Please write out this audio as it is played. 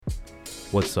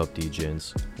What's up,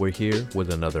 DJs? We're here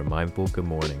with another Mindful Good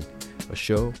Morning, a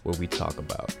show where we talk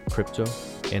about crypto,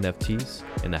 NFTs,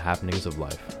 and the happenings of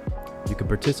life. You can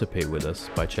participate with us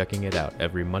by checking it out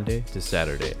every Monday to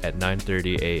Saturday at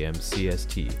 9:30 a.m.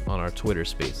 CST on our Twitter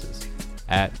Spaces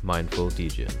at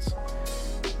MindfulGMs.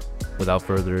 Without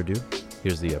further ado,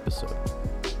 here's the episode.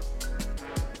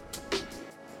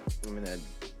 I'm in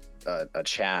a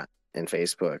chat in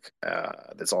Facebook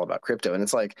that's all about crypto, and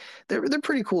it's like they're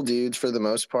pretty cool dudes for the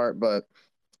most part, but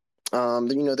they're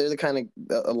the kind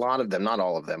of, a lot of them, not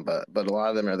all of them, but a lot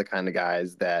of them are the kind of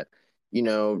guys that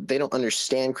they don't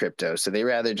understand crypto, so they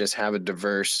rather just have a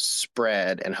diverse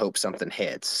spread and hope something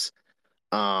hits.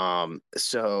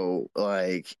 So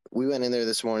like we went in there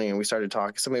this morning and we started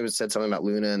talking. Somebody said something about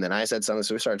Luna, and then I said something,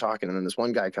 so we started talking, and then this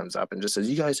one guy comes up and just says,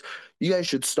 you guys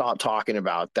should stop talking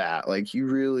about that. Like, you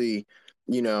really,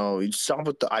 stop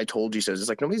with the I told you so. It's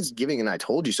like nobody's giving an I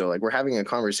told you so. Like, we're having a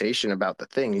conversation about the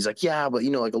thing. He's like, yeah, but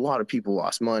like a lot of people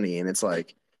lost money, and it's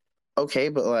like, okay,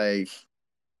 but like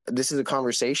this is a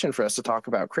conversation for us to talk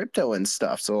about crypto and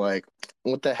stuff. So like,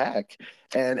 what the heck?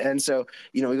 And so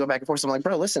we go back and forth. So I'm like,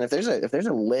 bro, listen, if there's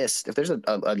a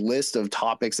list of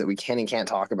topics that we can and can't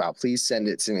talk about, please send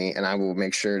it to me, and I will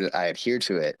make sure that I adhere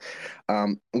to it.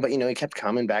 But he kept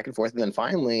coming back and forth, and then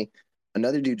finally,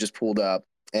 another dude just pulled up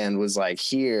and was like,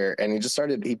 here, and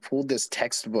he pulled this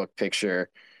textbook picture,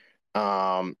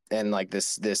 and like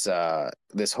this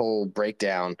whole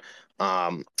breakdown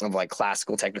of like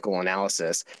classical technical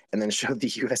analysis, and then showed the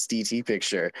USDT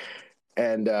picture.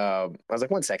 And I was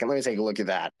like, 1 second, let me take a look at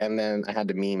that. And then I had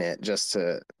to meme it just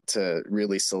to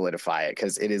really solidify it,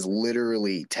 because it is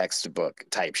literally textbook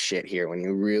type shit here when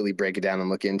you really break it down and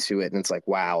look into it. And it's like,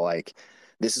 wow, like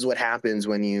this is what happens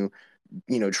when you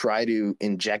try to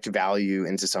inject value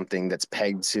into something that's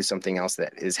pegged to something else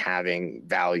that is having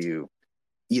value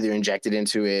either injected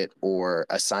into it or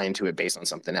assigned to it based on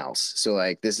something else. So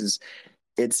like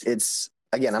it's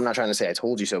again, I'm not trying to say I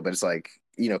told you so, but it's like,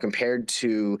 compared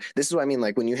to, this is what I mean,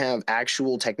 like when you have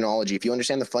actual technology, if you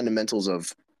understand the fundamentals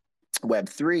of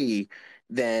Web3,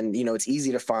 then it's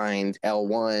easy to find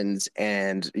L1s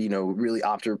and really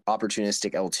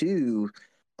opportunistic L2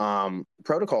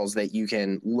 protocols that you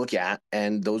can look at,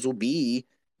 and those will be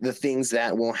the things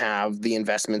that will have the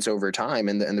investments over time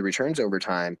and the returns over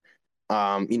time.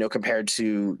 Compared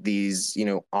to these,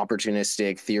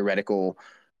 opportunistic, theoretical,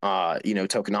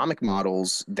 tokenomic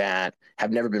models that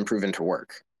have never been proven to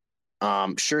work.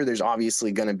 Sure, there's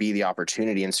obviously going to be the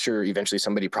opportunity, and sure, eventually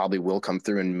somebody probably will come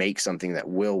through and make something that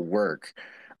will work.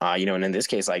 And in this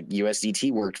case, like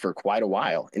USDT worked for quite a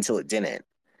while until it didn't.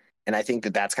 And I think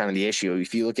that that's kind of the issue.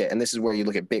 If you look at, and this is where you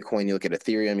look at Bitcoin, you look at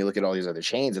Ethereum, you look at all these other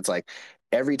chains, it's like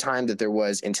every time that there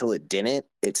was until it didn't,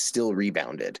 it still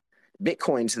rebounded.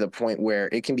 Bitcoin to the point where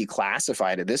it can be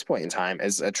classified at this point in time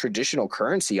as a traditional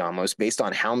currency almost, based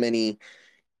on how many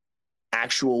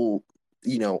actual,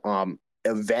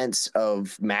 events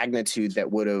of magnitude that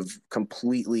would have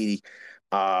completely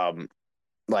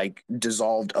like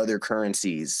dissolved other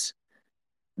currencies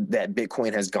that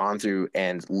Bitcoin has gone through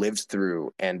and lived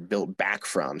through and built back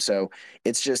from. So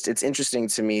it's interesting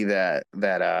to me that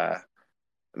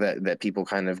people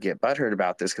kind of get butthurt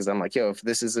about this, because I'm like, yo, if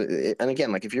this is and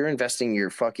again, like if you're investing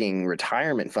your fucking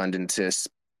retirement fund into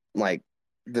like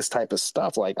this type of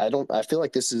stuff, like I feel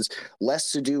like this is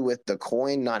less to do with the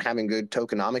coin not having good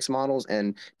tokenomics models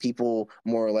and people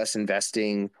more or less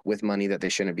investing with money that they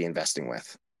shouldn't be investing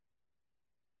with.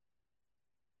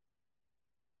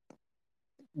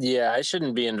 Yeah, I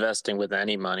shouldn't be investing with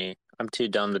any money. I'm too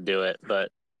dumb to do it, but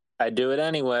I do it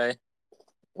anyway.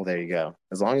 Well, there you go.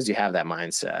 As long as you have that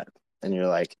mindset and you're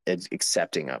like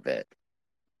accepting of it.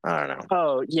 I don't know.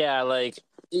 Oh, yeah, like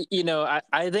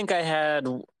I think I had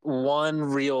one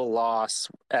real loss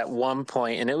at one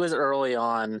point, and it was early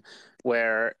on,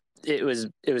 where it was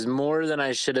more than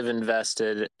I should have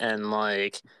invested, and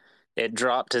like it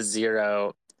dropped to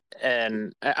zero.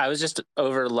 And I was just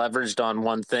over leveraged on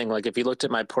one thing. Like if you looked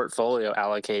at my portfolio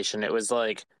allocation, it was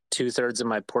like 2/3 of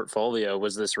my portfolio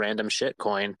was this random shit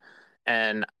coin.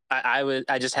 And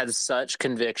I just had such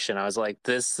conviction. I was like,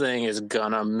 this thing is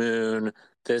gonna moon.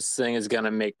 This thing is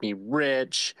gonna make me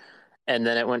rich. And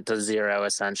then it went to zero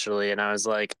essentially. And I was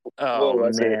like, What oh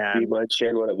was it? Do you man. mind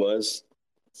sharing what it was?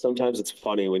 Sometimes it's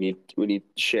funny when you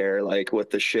share like what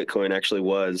the shit coin actually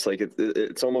was. Like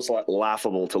it's almost like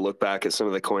laughable to look back at some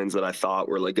of the coins that I thought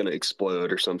were like going to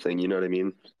explode or something. You know what I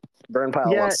mean?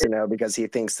 Burnpile Yeah, wants to know because he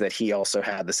thinks that he also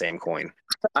had the same coin.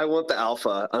 I want the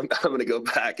alpha. I'm going to go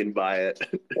back and buy it.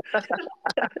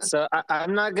 so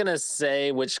I'm not gonna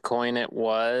say which coin it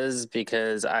was,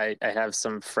 because I have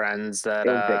some friends that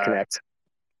It was BitConnect.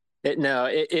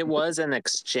 It was an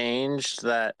exchange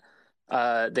that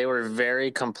they were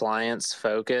very compliance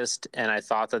focused, and I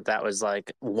thought that that was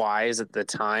like wise at the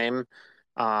time.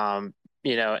 Um,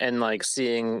 and like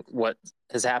seeing what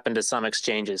has happened to some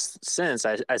exchanges since,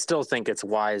 I still think it's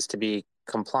wise to be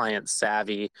compliance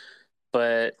savvy,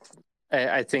 but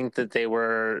I think that they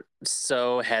were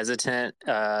so hesitant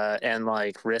and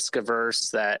like risk averse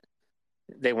that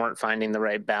they weren't finding the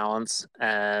right balance,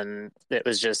 and it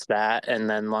was just that, and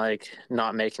then like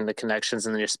not making the connections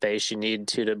in your space you need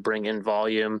to bring in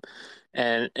volume,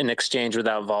 and an exchange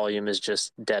without volume is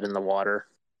just dead in the water.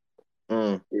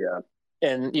 Yeah.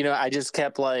 And I just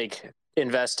kept like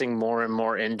investing more and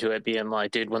more into it, being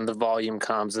like, dude, when the volume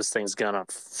comes, this thing's gonna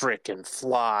freaking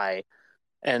fly,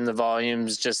 and the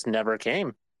volumes just never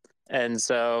came. And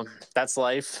so that's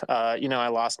life. I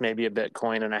lost maybe a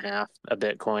Bitcoin and a half, a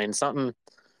Bitcoin, something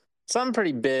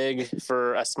pretty big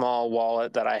for a small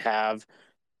wallet that I have.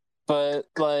 But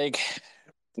like,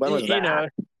 When was that?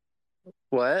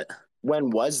 What? When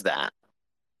was that?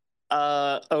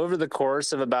 Over the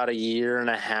course of about a year and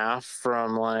a half,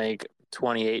 from like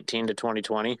 2018 to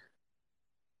 2020.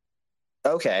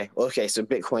 Okay. So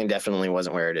Bitcoin definitely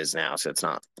wasn't where it is now. So it's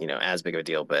not, as big of a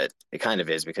deal, but it kind of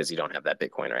is because you don't have that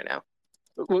Bitcoin right now.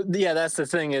 Well, yeah, that's the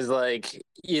thing is like,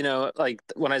 like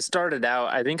when I started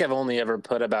out, I think I've only ever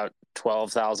put about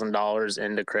 $12,000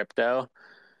 into crypto,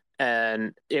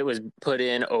 and it was put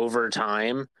in over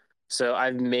time. So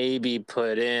I've maybe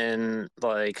put in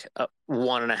like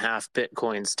 1.5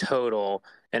 Bitcoins total,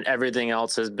 and everything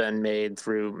else has been made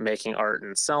through making art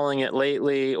and selling it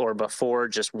lately, or before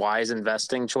just wise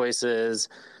investing choices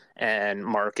and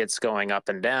markets going up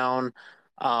and down.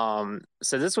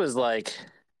 So this was like,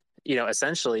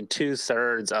 essentially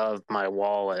 2/3 of my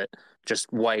wallet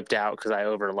just wiped out because I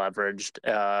over leveraged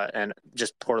and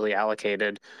just poorly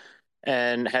allocated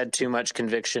and had too much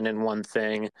conviction in one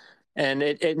thing. And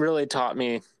it really taught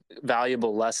me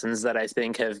valuable lessons that I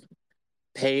think have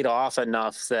paid off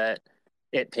enough that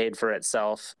it paid for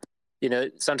itself.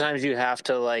 Sometimes you have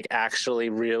to like actually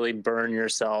really burn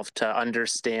yourself to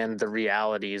understand the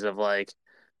realities of like,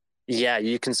 yeah,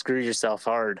 you can screw yourself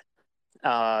hard.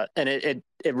 And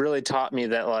it really taught me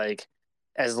that like,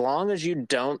 as long as you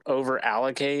don't over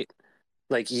allocate,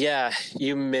 like, yeah,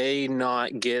 you may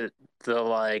not get the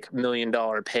like $1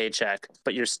 million paycheck,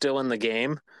 but you're still in the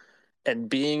game. And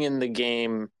being in the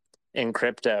game in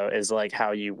crypto is like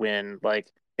how you win.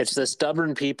 Like, it's the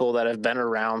stubborn people that have been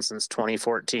around since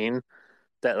 2014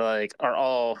 that like are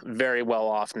all very well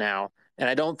off now. And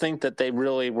I don't think that they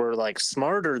really were like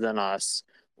smarter than us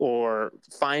or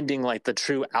finding like the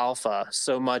true alpha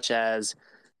so much as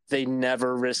they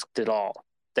never risked it all.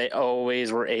 They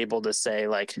always were able to say,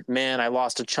 like, man, I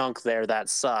lost a chunk there. That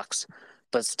sucks.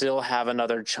 But still have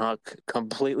another chunk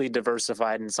completely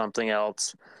diversified in something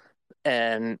else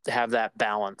and have that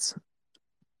balance.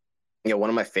 One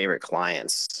of my favorite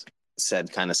clients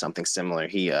said kind of something similar.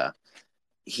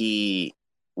 He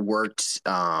worked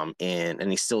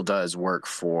and he still does work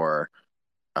for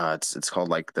it's called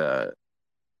like the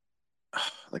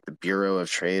Bureau of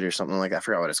Trade or something like that. I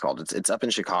forgot what it's called. It's up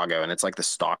in Chicago, and it's like the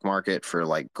stock market for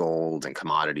like gold and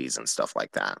commodities and stuff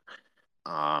like that.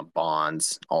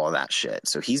 Bonds, all of that shit.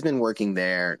 So he's been working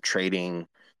there trading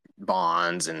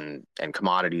bonds and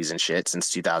commodities and shit since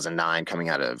 2009, coming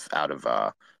out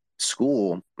of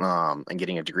school and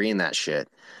getting a degree in that shit.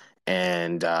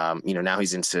 And now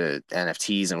he's into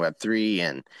NFTs and Web3,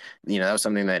 and that was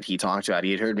something that he talked about.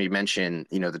 He had heard me mention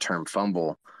the term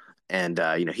fumble, and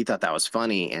he thought that was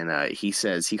funny, and he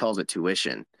says he calls it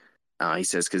tuition. He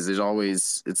says because there's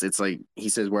always it's like he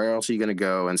says, where else are you going to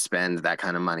go and spend that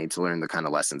kind of money to learn the kind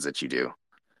of lessons that you do?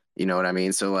 You know what I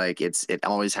mean? So like it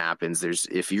always happens.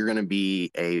 If you're going to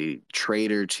be a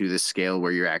trader to the scale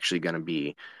where you're actually going to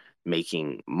be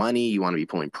making money, you want to be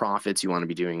pulling profits, you want to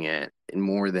be doing it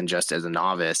more than just as a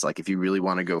novice. Like if you really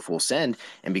want to go full send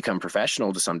and become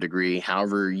professional to some degree,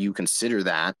 however you consider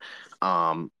that,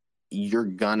 you're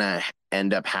gonna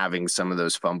end up having some of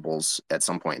those fumbles at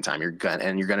some point in time. You're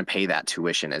gonna pay that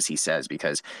tuition, as he says,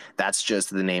 because that's just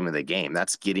the name of the game.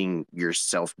 That's getting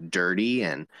yourself dirty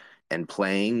and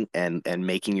playing and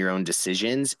making your own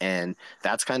decisions. And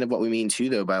that's kind of what we mean too,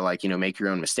 though, by like, make your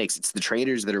own mistakes. It's the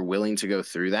traders that are willing to go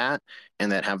through that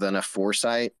and that have enough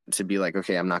foresight to be like,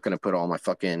 okay, I'm not going to put all my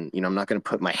fucking, I'm not going to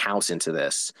put my house into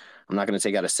this. I'm not going to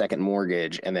take out a second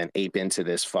mortgage and then ape into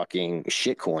this fucking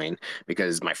shit coin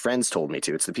because my friends told me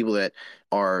to. It's the people that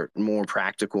are more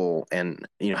practical and,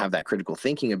 have that critical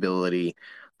thinking ability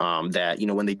that, you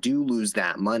know, when they do lose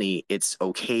that money, it's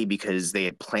okay because they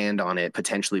had planned on it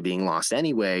potentially being lost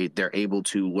anyway. They're able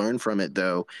to learn from it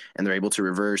though, and they're able to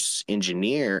reverse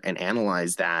engineer and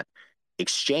analyze that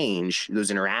exchange,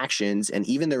 those interactions, and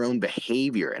even their own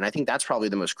behavior. And I think that's probably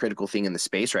the most critical thing in the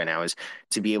space right now, is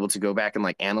to be able to go back and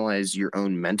like analyze your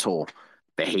own mental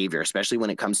behavior, especially when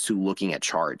it comes to looking at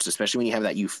charts, especially when you have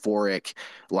that euphoric,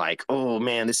 like, oh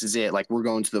man, this is it, like we're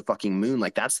going to the fucking moon.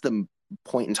 Like that's the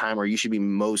point in time where you should be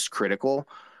most critical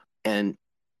and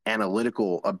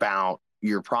analytical about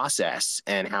your process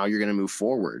and how you're going to move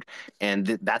forward. And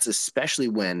that's especially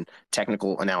when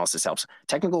technical analysis helps.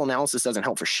 Technical analysis doesn't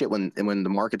help for shit when the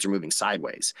markets are moving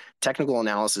sideways. Technical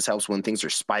analysis helps when things are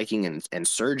spiking and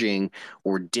surging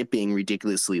or dipping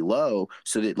ridiculously low,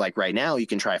 so that like right now you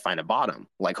can try to find a bottom.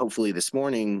 Like hopefully this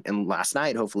morning and last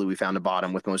night, hopefully we found a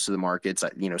bottom with most of the markets.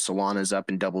 You know, Solana's up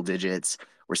in double digits.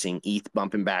 We're seeing ETH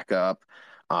bumping back up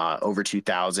over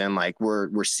 2000. Like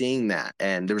we're seeing that.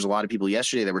 And there was a lot of people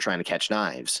yesterday that were trying to catch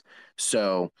knives.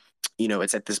 So, you know,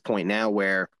 it's at this point now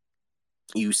where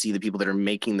you see the people that are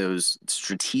making those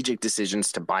strategic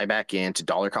decisions to buy back in, to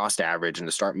dollar cost average, and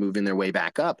to start moving their way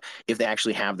back up if they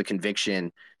actually have the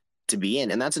conviction to be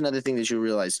in. And that's another thing that you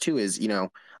realize too, is, you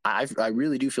know, I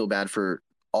really do feel bad for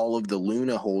all of the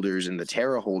Luna holders and the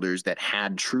Terra holders that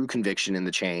had true conviction in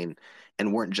the chain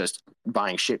and weren't just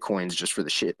buying shit coins just for the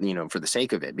shit, you know, for the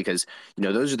sake of it. Because, you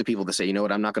know, those are the people that say, you know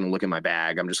what, I'm not going to look in my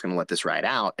bag. I'm just going to let this ride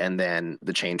out. And then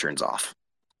the chain turns off.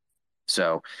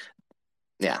 So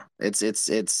yeah,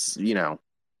 it's, you know,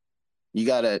 you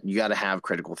gotta have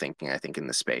critical thinking, I think, in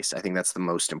this space. I think that's the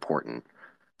most important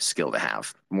skill to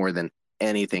have more than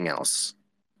anything else.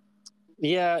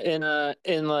 Yeah,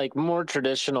 in like more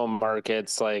traditional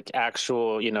markets, like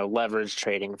actual, you know, leverage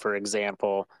trading, for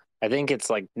example, I think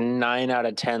it's like 9 out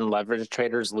of 10 leverage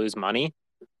traders lose money.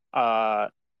 Uh,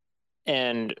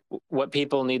 and what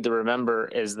people need to remember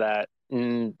is that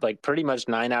like pretty much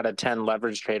 9 out of 10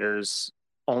 leverage traders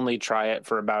only try it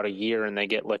for about a year and they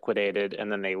get liquidated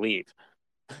and then they leave.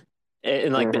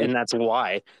 And like, Mhm. and that's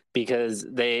why, because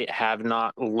they have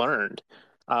not learned.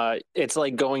 It's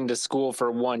like going to school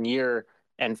for 1 year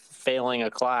and failing a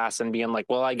class and being like,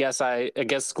 well, I guess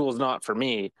school's not for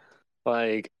me.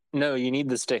 Like, no, you need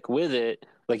to stick with it.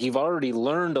 Like, you've already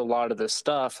learned a lot of this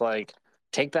stuff. Like,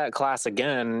 take that class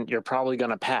again, you're probably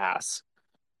going to pass.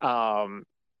 Um,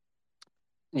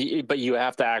 but you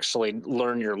have to actually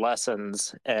learn your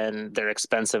lessons, and they're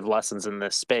expensive lessons in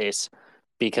this space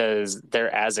because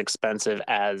they're as expensive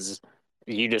as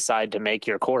you decide to make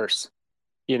your course.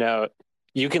 You know,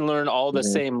 you can learn all the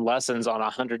Mhm. same lessons on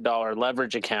 $100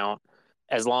 leverage account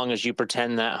as long as you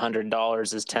pretend that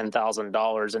 $100 is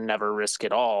 $10,000 and never risk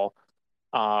it all.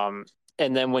 Um,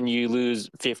 and then when you lose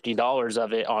 $50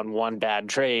 of it on one bad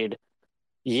trade,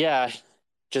 yeah,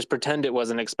 just pretend it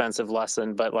was an expensive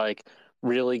lesson, but like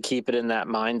really keep it in that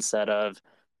mindset of,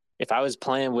 if I was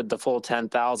playing with the full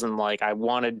 10,000 like I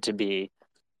wanted to be,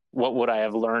 what would I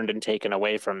have learned and taken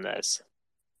away from this?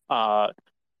 Uh,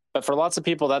 but for lots of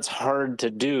people, that's hard to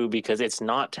do because it's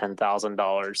not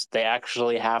 $10,000. They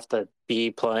actually have to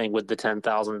be playing with the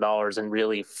 $10,000 and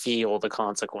really feel the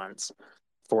consequence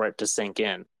for it to sink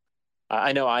in.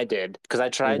 I know I did because I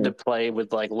tried to Mhm. play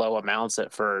with like low amounts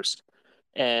at first,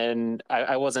 and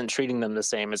I wasn't treating them the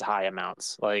same as high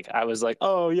amounts. Like I was like,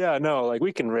 oh yeah, no, like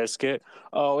we can risk it.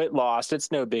 Oh, it lost.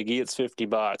 It's no biggie. It's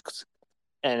 $50.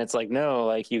 And it's like, no,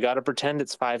 like you got to pretend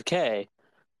it's 5K.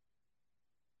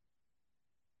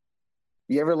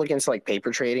 You ever look into like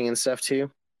paper trading and stuff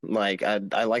too? Like I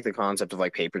like the concept of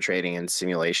like paper trading and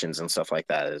simulations and stuff like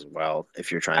that as well,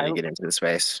 if you're trying I to get into the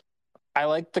space. I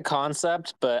like the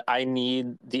concept, but I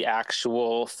need the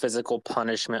actual physical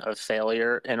punishment of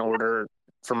failure in order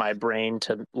for my brain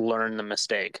to learn the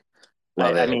mistake.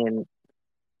 Love I it. mean,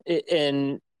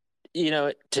 and you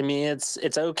know, to me, it's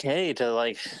okay to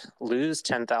like lose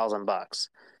 $10,000.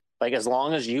 Like as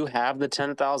long as you have the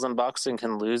 $10,000 and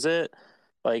can lose it,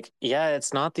 like yeah,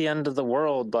 it's not the end of the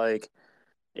world. Like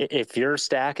if your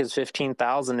stack is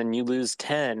 15,000 and you lose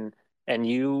 10, and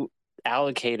you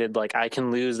allocated like I can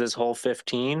lose this whole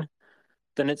 15,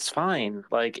 then it's fine.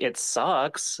 Like it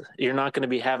sucks. You're not going to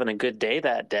be having a good day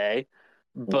that day,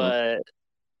 Mhm. but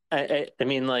I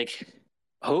mean, like,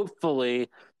 hopefully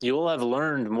you'll have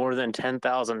learned more than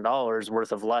 $10,000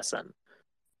 worth of lesson.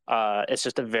 It's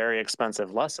just a very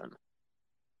expensive lesson.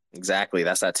 Exactly.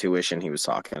 That's that tuition he was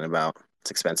talking about.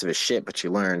 It's expensive as shit, but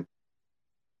you learn.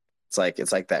 It's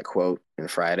like that quote in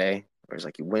Friday where it's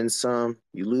like you win some,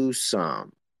 you lose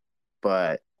some,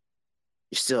 but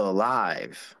you're still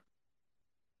alive.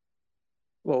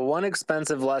 Well, one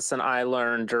expensive lesson I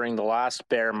learned during the last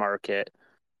bear market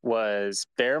was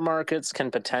bear markets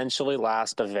can potentially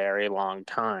last a very long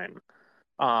time.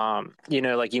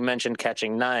 Like you mentioned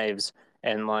catching knives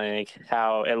and like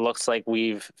how it looks like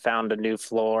we've found a new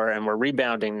floor and we're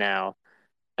rebounding now.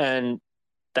 And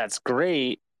that's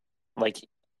great. Like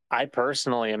I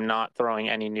personally am not throwing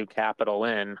any new capital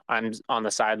in. I'm on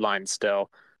the sidelines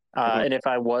still. Mhm. And if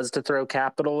I was to throw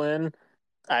capital in,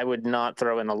 I would not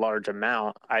throw in a large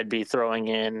amount. I'd be throwing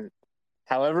in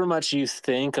however much you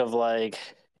think of like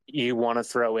you want to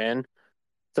throw in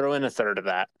a third of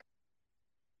that.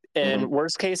 Mhm. And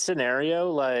worst case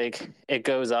scenario, like it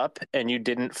goes up and you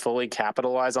didn't fully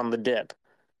capitalize on the dip.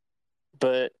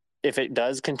 But if it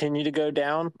does continue to go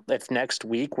down, if next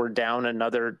week we're down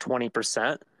another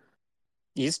 20%,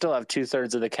 you still have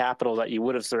 2/3 of the capital that you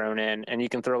would have thrown in, and you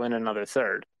can throw in another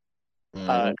third.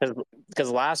 Mhm.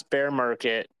 Because last bear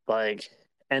market, like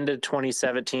end of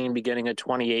 2017, beginning of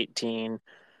 2018,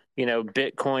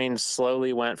 Bitcoin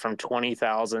slowly went from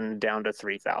 20,000 down to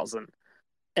 3,000.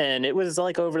 And it was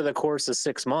like over the course of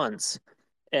 6 months.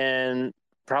 And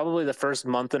probably the first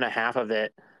month and a half of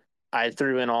it, I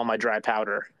threw in all my dry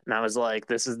powder. And I was like,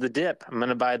 this is the dip. I'm going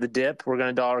to buy the dip. We're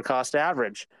going to dollar cost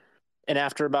average. And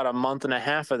after about a month and a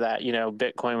half of that,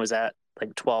 Bitcoin was at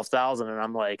like 12,000. And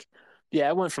I'm like, yeah,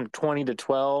 it went from 20 to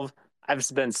 12. I've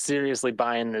been seriously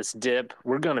buying this dip.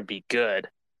 We're going to be good.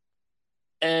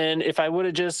 And if I would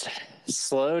have just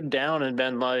slowed down and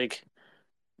been like,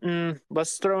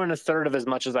 let's throw in a third of as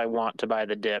much as I want to buy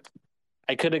the dip,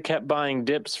 I could have kept buying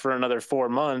dips for another 4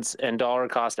 months and dollar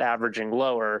cost averaging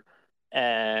lower,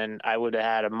 and I would have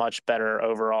had a much better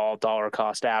overall dollar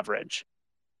cost average.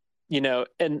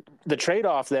 And the trade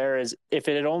off there is if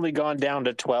it had only gone down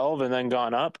to 12 and then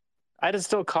gone up, I'd have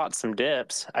still caught some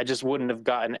dips. I just wouldn't have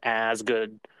gotten as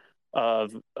good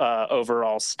of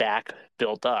overall stack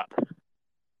built up.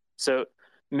 So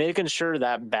making sure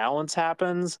that balance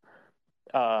happens,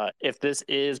 if this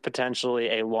is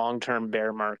potentially a long-term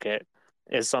bear market,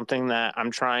 is something that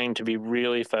I'm trying to be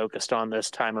really focused on this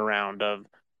time around. Of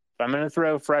if I'm going to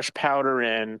throw fresh powder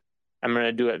in, I'm going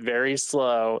to do it very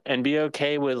slow and be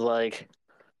okay with like,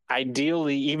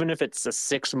 ideally, even if it's a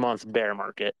 6-month bear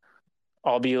market,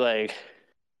 I'll be like,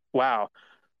 wow,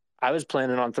 I was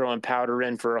planning on throwing powder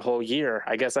in for a whole year.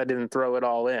 I guess I didn't throw it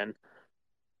all in.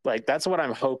 Like that's what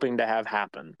I'm hoping to have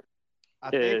happen.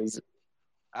 I think Is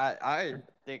I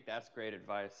think that's great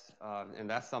advice, and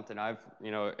that's something I've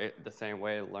the same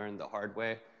way learned the hard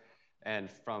way.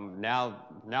 And from now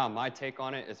my take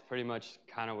on it is pretty much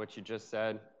kind of what you just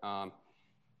said.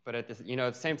 But at this, at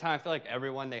the same time, I feel like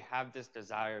everyone, they have this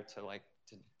desire to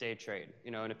day trade,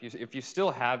 and if you still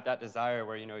have that desire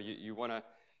where you want to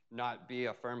not be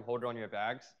a firm holder on your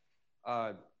bags,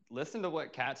 uh, listen to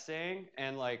what Kat's saying,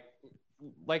 and like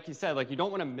you said, like you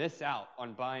don't want to miss out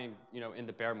on buying, in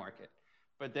the bear market.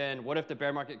 But then what if the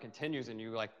bear market continues and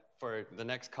you for the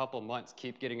next couple months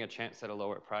keep getting a chance at a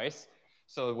lower price?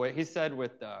 So what he said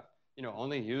with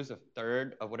only use a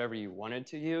third of whatever you wanted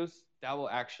to use, that will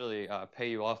actually pay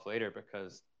you off later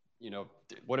because,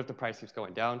 what if the price keeps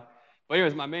going down? But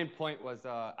anyways, my main point was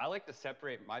I like to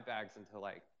separate my bags into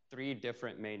like 3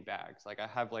 different main bags. Like I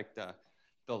have like the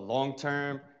long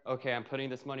term, okay, I'm putting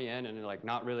this money in and like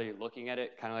not really looking at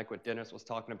it, kind of like what Dennis was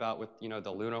talking about with,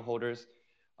 the Luna holders.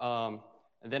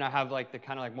 And then I have like the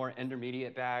kind of like more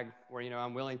intermediate bag where,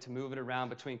 I'm willing to move it around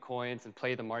between coins and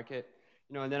play the market,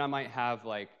 and then I might have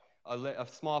like a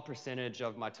small percentage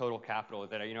of my total capital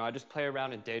that, I just play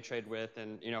around and day trade with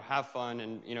and, have fun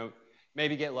and,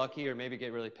 maybe get lucky or maybe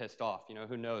get really pissed off,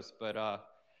 who knows? But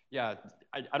yeah,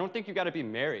 I don't think you got to be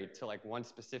married to like one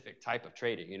specific type of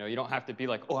trading. You don't have to be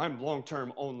like, oh, I'm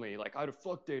long-term only. Like I'd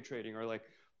fuck day trading, or like,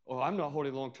 oh, I'm not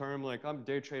holding long-term. Like I'm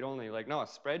day trade only. Like, no,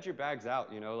 spread your bags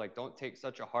out, like don't take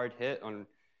such a hard hit on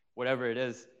whatever it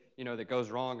is, that goes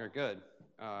wrong or good.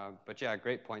 But yeah,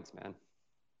 great points, man.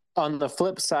 on the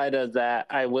flip side of that,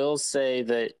 I will say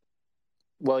that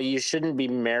well, you shouldn't be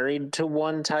married to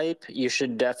one type. You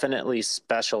should definitely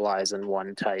specialize in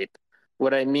one type.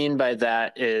 What I mean by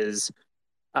that is,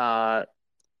 uh,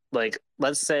 like,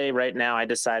 let's say right now I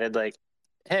decided, like,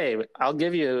 hey, I'll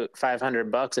give you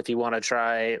 $500 if you want to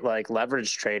try like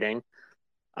leverage trading.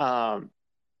 Um,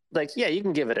 like, yeah, you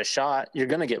can give it a shot. You're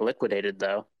gonna get liquidated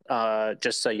though.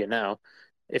 Just so you know,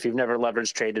 if you've never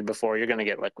leverage traded before, you're gonna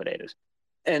get liquidated.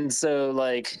 And so,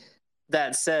 like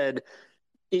that said,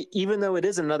 even though it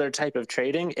is another type of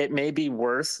trading, it may be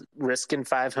worth risking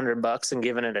 $500 and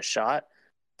giving it a shot.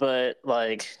 But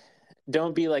like,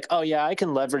 don't be like, oh yeah, I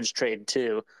can leverage trade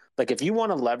too. Like, if you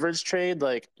want to leverage trade,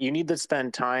 like you need to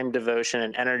spend time, devotion,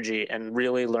 and energy and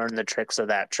really learn the tricks of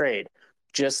that trade.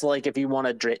 Just like if you want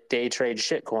to day trade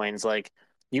shit coins, like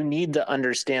you need to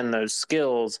understand those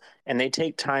skills, and they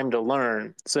take time to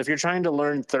learn. So if you're trying to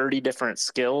learn 30 different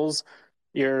skills,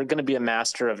 you're going to be a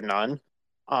master of none.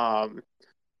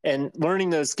 And learning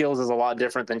those skills is a lot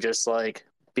different than just like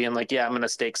being like, yeah, I'm going to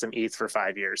stake some ETH for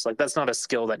 5 years. Like, that's not a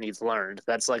skill that needs learned.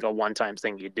 That's like a one-time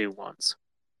thing you do once.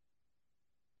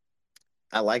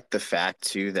 I like the fact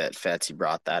too that Fetzy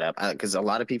brought that up, because a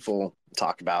lot of people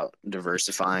talk about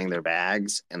diversifying their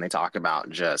bags, and they talk about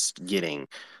just getting,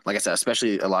 like I said,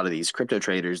 especially a lot of these crypto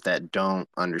traders that don't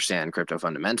understand crypto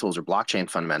fundamentals or blockchain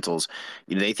fundamentals.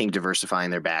 They think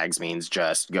diversifying their bags means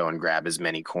just go and grab as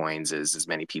many coins as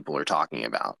many people are talking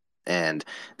about. And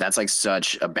that's like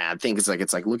such a bad thing. It's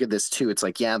like look at this too. It's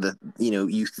like, yeah,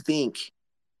 you think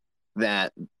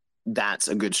that that's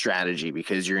a good strategy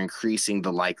because you're increasing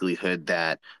the likelihood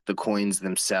that the coins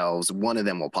themselves, one of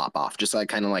them will pop off, just like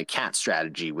kind of like cat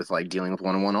strategy with like dealing with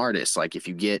one-on-one artists. Like if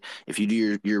you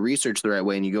do your research the right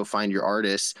way and you go find your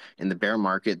artists in the bear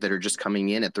market that are just coming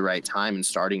in at the right time and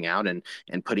starting out and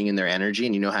putting in their energy,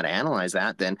 and you know how to analyze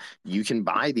that, then you can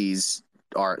buy this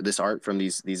art from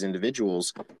these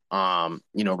individuals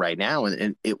right now,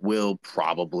 and it will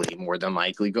probably more than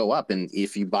likely go up. And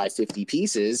if you buy 50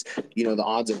 pieces, the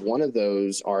odds of one of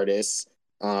those artists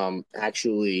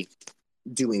actually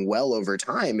doing well over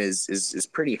time is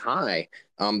pretty high.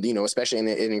 Especially, and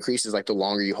it increases like the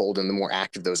longer you hold and the more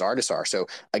active those artists are. So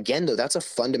again, though, that's a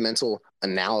fundamental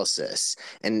analysis.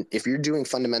 And if you're doing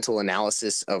fundamental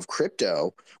analysis of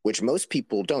crypto, which most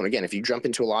people don't, again, if you jump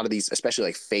into a lot of these, especially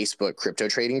like Facebook crypto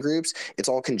trading groups, it's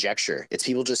all conjecture. It's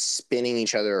people just spinning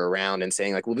each other around and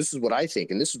saying like, well, this is what I think,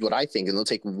 and this is what I think. And they'll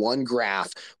take one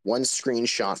graph, one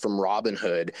screenshot from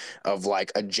Robinhood of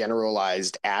like a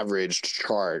generalized averaged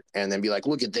chart and then be like,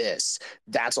 look at this.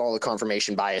 That's all the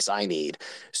confirmation bias I need.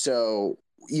 So,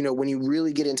 when you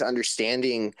really get into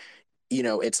understanding,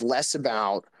 it's less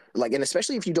about like, and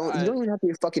especially if you don't even have to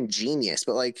be a fucking genius,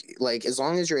 but like as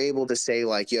long as you're able to say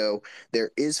like, yo,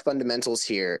 there is fundamentals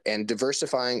here, and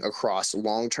diversifying across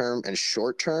long term and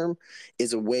short term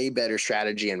is a way better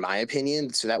strategy in my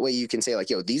opinion. So that way you can say like,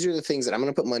 yo, these are the things that I'm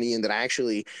going to put money in that I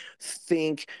actually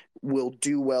think will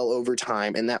do well over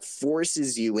time, and that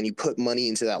forces you, when you put money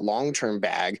into that long-term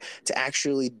bag, to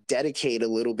actually dedicate a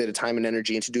little bit of time and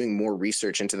energy into doing more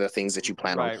research into the things that you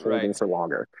plan on holding for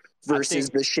longer, versus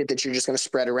the shit that you're just going to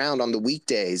spread around on the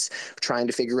weekdays trying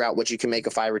to figure out what you can make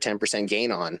a 5 or 10%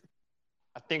 gain on.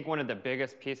 I think one of the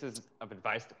biggest pieces of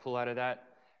advice to pull out of that,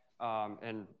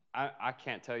 and I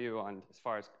can't tell you on as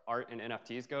far as art and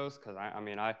NFTs goes, because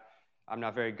I'm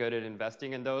not very good at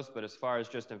investing in those, but as far as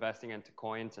just investing into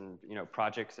coins and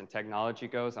projects and technology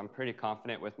goes, I'm pretty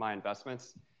confident with my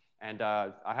investments. And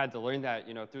I had to learn that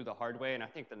through the hard way. And I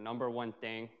think the number one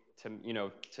thing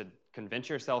to convince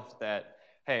yourself that,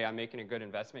 hey, I'm making a good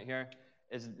investment here,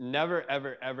 is never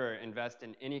ever ever invest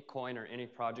in any coin or any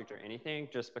project or anything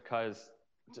just because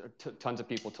tons of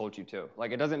people told you to.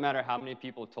 Like, it doesn't matter how many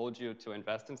people told you to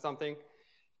invest in something.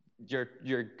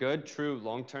 Your good, true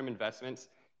long-term investments,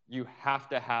 you have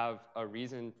to have a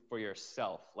reason for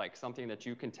yourself, like something that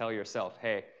you can tell yourself,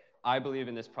 hey, I believe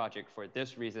in this project for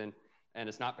this reason. And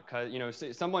it's not because,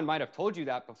 someone might have told you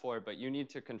that before, but you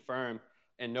need to confirm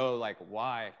and know, like,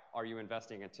 why are you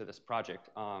investing into this project?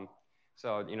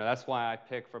 So, that's why I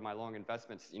pick for my long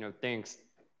investments, things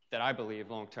that I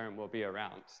believe long-term will be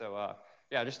around. So,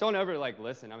 yeah, just don't ever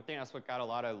listen. I think that's what got a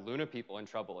lot of Luna people in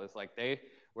trouble, is like they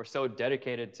were so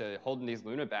dedicated to holding these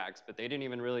Luna bags, but they didn't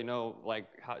even really know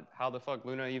how the fuck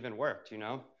Luna even worked,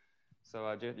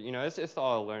 So, it's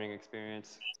all a learning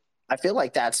experience. I feel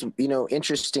like that's,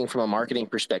 interesting from a marketing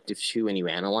perspective too, when you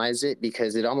analyze it,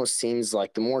 because it almost seems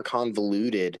like the more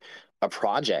convoluted a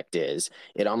project is,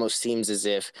 it almost seems as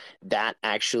if that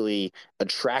actually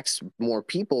attracts more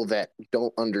people that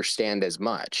don't understand as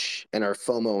much and are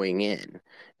FOMOing in.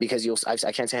 Because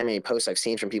I can't say how many posts I've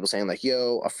seen from people saying like,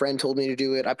 yo, a friend told me to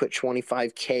do it. I put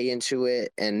 25K into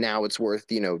it and now it's worth,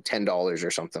 $10 or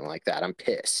something like that. I'm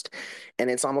pissed. And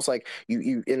it's almost like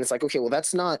and it's like, okay, well,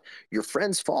 that's not your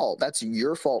friend's fault. That's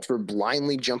your fault for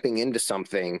blindly jumping into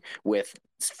something with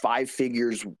 5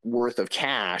 figures worth of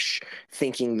cash,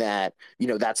 thinking that,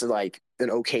 that's like an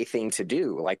okay thing to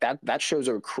do. Like that shows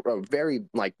a very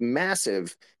like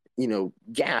massive,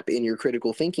 gap in your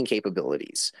critical thinking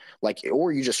capabilities. Like,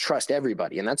 or you just trust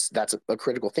everybody. And that's a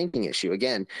critical thinking issue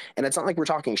again. And it's not like we're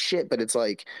talking shit, but it's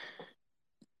like,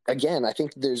 again, I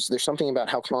think there's something about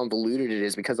how convoluted it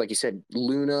is because, like you said,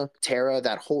 Luna, Terra,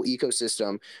 that whole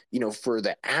ecosystem, for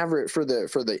the average, for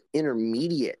the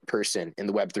intermediate person in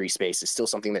the Web3 space, is still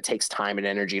something that takes time and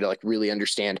energy to like really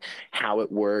understand how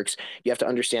it works. You have to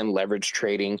understand leverage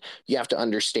trading. You have to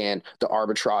understand the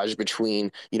arbitrage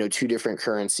between two different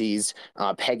currencies,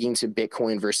 pegging to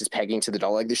Bitcoin versus pegging to the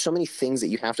dollar. Like, there's so many things that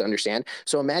you have to understand.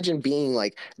 So imagine being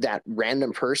like that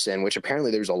random person, which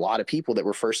apparently there's a lot of people that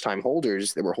were first time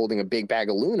holders that were holding a big bag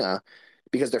of Luna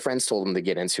because their friends told them to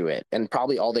get into it. And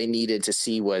probably all they needed to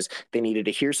see was they needed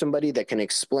to hear somebody that can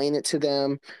explain it to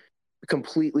them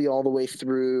completely all the way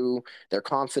through. They're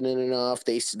confident enough.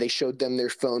 They showed them their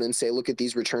phone and say, look at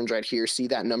these returns right here. See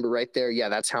that number right there? Yeah,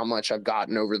 that's how much I've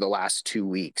gotten over the last 2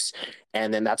 weeks.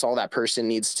 And then that's all that person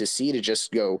needs to see to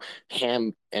just go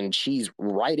ham and cheese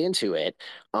right into it.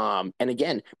 And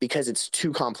again, because it's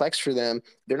too complex for them,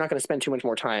 they're not going to spend too much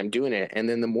more time doing it. And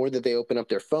then the more that they open up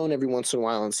their phone every once in a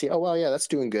while and see, oh, well, yeah, that's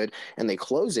doing good, and they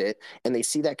close it and they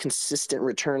see that consistent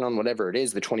return on whatever it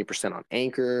is, the 20% on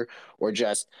Anchor, or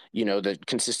just the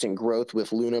consistent growth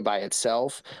with Luna by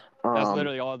itself. That's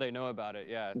literally all they know about it.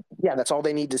 Yeah. Yeah, that's all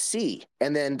they need to see.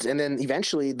 And then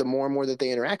eventually, the more and more that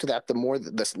they interact with that,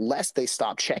 the less they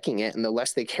stop checking it, and the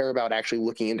less they care about actually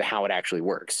looking into how it actually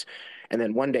works. And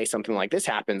then one day something like this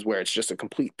happens where it's just a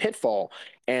complete pitfall,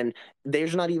 and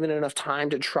there's not even enough time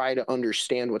to try to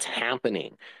understand what's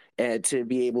happening and to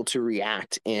be able to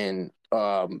react in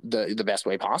the best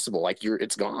way possible. Like,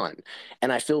 it's gone,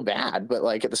 and I feel bad, but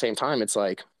like at the same time, it's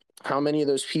like, how many of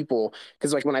those people?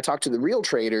 Because like when I talk to the real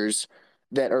traders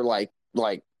that are like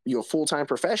full-time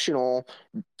professional,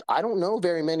 I don't know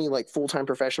very many like full-time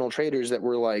professional traders that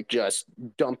were like just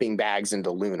dumping bags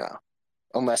into Luna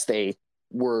unless they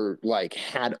were like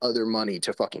had other money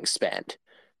to fucking spend.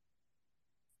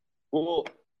 Well,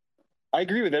 I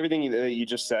agree with everything that you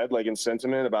just said, like in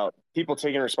sentiment about people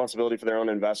taking responsibility for their own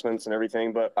investments and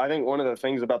everything. But I think one of the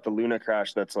things about the Luna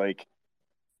crash that's like,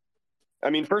 I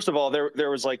mean, first of all,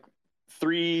 there was like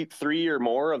three or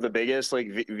more of the biggest like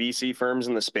VC firms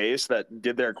in the space that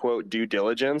did their quote due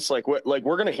diligence. Like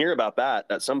we're gonna hear about that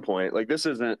at some point. Like this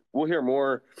isn't. We'll hear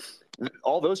more.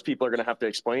 All those people are gonna have to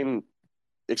explain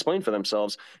for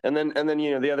themselves. And then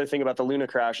the other thing about the Luna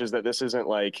crash is that this isn't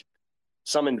like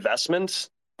some investment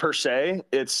per se.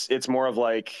 It's more of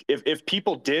like if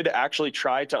people did actually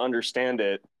try to understand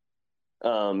it.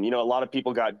 A lot of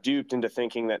people got duped into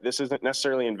thinking that this isn't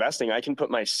necessarily investing. I can put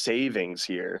my savings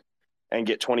here and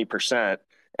get 20%.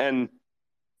 And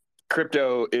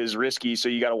crypto is risky, so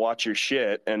you got to watch your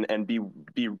shit and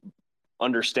be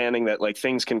understanding that like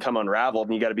things can come unraveled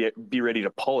and you got to be ready to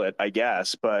pull it, I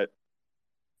guess. But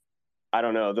I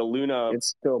don't know. The Luna,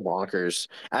 it's still bonkers.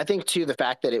 I think too the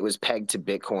fact that it was pegged to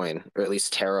Bitcoin, or at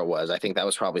least Terra was. I think that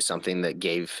was probably something that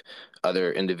gave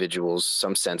other individuals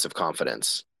some sense of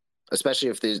confidence, especially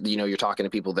if there's you're talking to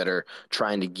people that are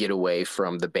trying to get away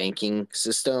from the banking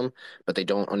system, but they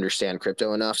don't understand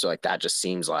crypto enough. So like that just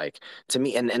seems like to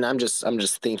me, and I'm just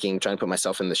thinking, trying to put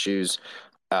myself in the shoes.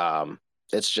 Um,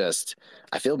 it's just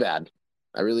I feel bad.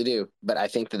 I really do. But I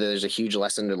think that there's a huge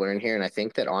lesson to learn here. And I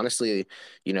think that honestly,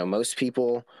 most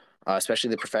people, especially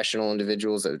the professional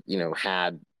individuals that,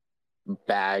 had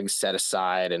bags set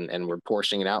aside and were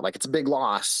portioning it out, like it's a big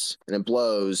loss and it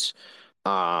blows.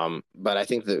 But I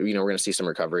think that, we're going to see some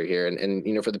recovery here.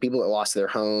 And, for the people that lost their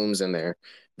homes and their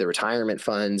retirement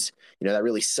funds, that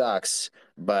really sucks.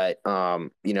 But,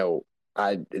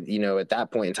 at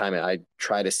that point in time, I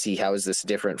try to see how is this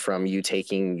different from you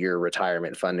taking your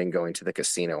retirement fund and going to the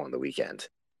casino on the weekend.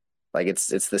 Like it's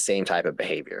the same type of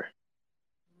behavior.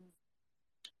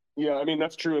 yeah, I mean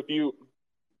that's true.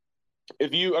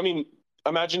 I mean,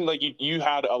 imagine like you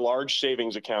had a large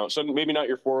savings account, so maybe not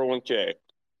your 401k,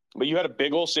 but you had a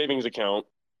big old savings account,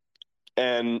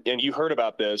 and you heard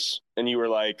about this, and you were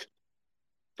like,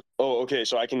 oh, okay,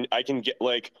 so I can get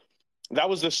like that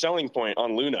was the selling point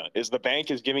on Luna is the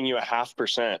bank is giving you a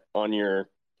 0.5% on your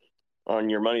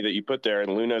money that you put there,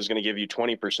 and Luna is going to give you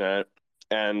 20%.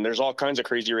 And there's all kinds of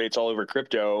crazy rates all over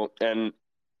crypto. And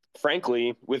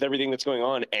frankly, with everything that's going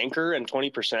on, Anchor and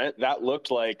 20%, that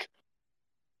looked like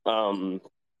that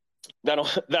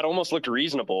almost looked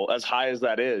reasonable as high as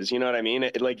that is. You know what I mean?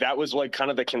 Like that was like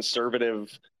kind of the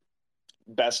conservative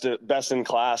best in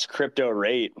class crypto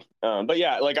rate. But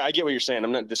yeah, like I get what you're saying.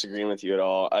 I'm not disagreeing with you at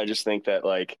all. I just think that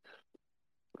like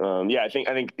I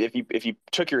think if you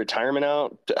took your retirement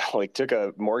out, like took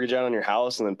a mortgage out on your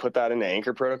house and then put that into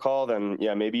Anchor protocol, then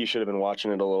yeah, maybe you should have been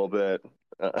watching it a little bit.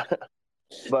 But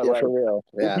Yeah, like, for real.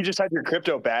 if Yeah. you just had your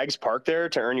crypto bags parked there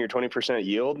to earn your 20%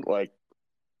 yield, like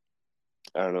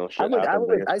I don't know. Shit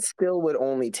happens. I still would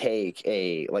only take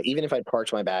even if I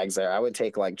parked my bags there, I would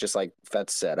take like, just like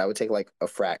Fetz said, I would take like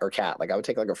I would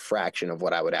take like a fraction of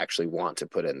what I would actually want to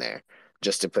put in there,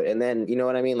 just to put, and then, you know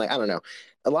what I mean? Like, I don't know.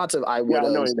 Lots of I would Yeah, I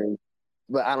know have, what you mean.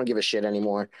 but I don't give a shit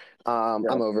anymore. Yeah.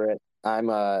 I'm over it.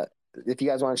 If you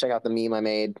guys want to check out the meme I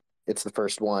made, it's the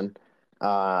first one.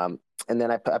 And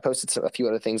then I posted a few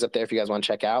other things up there if you guys want to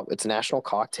check out. It's National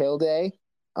Cocktail Day.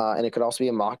 And it could also be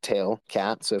a mocktail,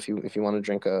 cat. So if you want to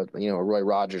drink a Roy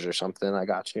Rogers or something, I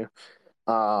got you.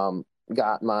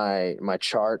 Got my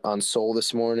chart on Sol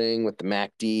this morning with the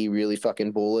MACD really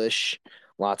fucking bullish.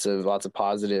 Lots of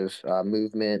positive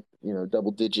movement.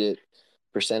 Double digit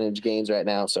percentage gains right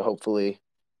now. So hopefully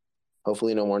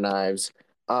no more knives.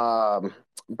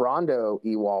 Brondo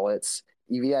e-wallets.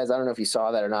 You guys, I don't know if you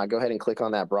saw that or not. Go ahead and click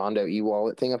on that Brondo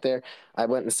e-wallet thing up there. I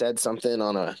went and said something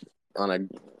on a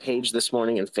page this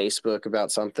morning in Facebook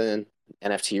about something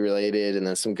NFT related, and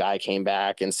then some guy came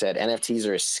back and said NFTs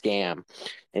are a scam.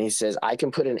 And he says, I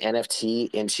can put an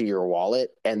NFT into your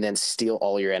wallet and then steal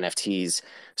all your NFTs.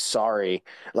 Sorry.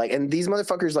 Like, and these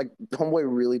motherfuckers, like, homeboy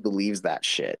really believes that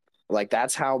shit. Like,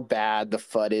 that's how bad the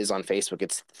FUD is on Facebook.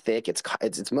 It's thick.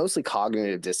 It's mostly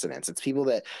cognitive dissonance. It's people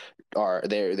that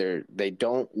they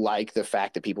don't like the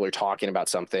fact that people are talking about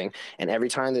something, and every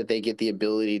time that they get the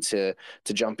ability to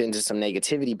jump into some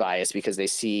negativity bias because they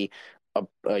see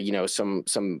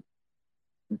some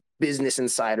Business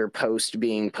Insider post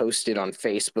being posted on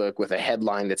Facebook with a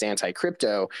headline that's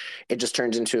anti-crypto, it just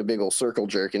turns into a big old circle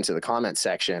jerk into the comment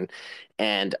section.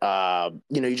 And,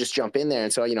 you just jump in there.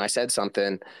 And so, I said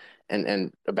something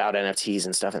and about NFTs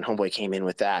and stuff, and homeboy came in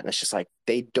with that. And it's just like,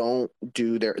 they don't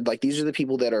do these are the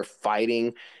people that are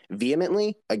fighting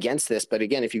vehemently against this. But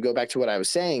again, if you go back to what I was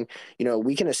saying,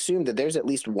 we can assume that there's at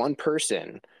least one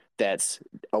person that's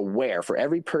aware. For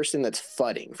every person that's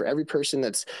fudding, for every person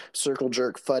that's circle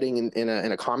jerk fudding in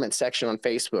a comment section on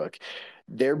Facebook,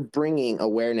 they're bringing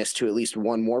awareness to at least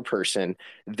one more person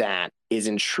that is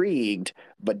intrigued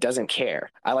but doesn't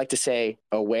care. I like to say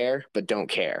aware but don't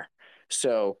care.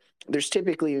 So there's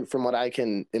typically, from what I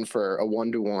can infer, a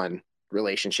 1-to-1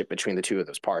 relationship between the two of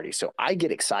those parties. So I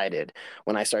get excited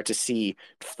when I start to see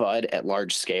FUD at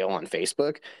large scale on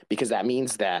Facebook, because that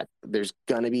means that there's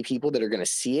going to be people that are going to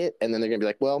see it, and then they're going to be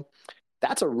like, well,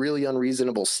 that's a really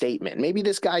unreasonable statement. Maybe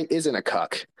this guy isn't a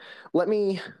cuck. Let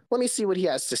me see what he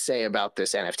has to say about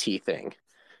this NFT thing.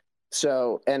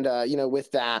 So, and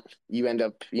with that, you end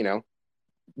up,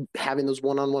 having those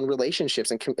one-on-one relationships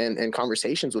and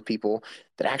conversations with people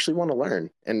that actually want to learn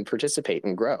and participate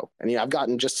and grow. And I've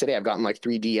gotten like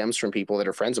 3 DMs from people that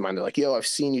are friends of mine. They're like, yo, I've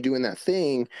seen you doing that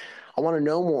thing. I want to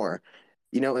know more.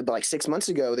 But like 6 months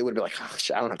ago, they would be like, oh,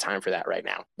 I don't have time for that right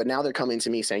now. But now they're coming to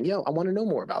me saying, yo, I want to know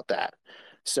more about that.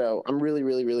 So I'm really,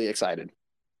 really, really excited.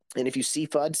 And if you see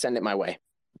FUD, send it my way.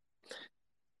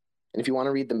 And if you want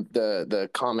to read the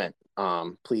comment,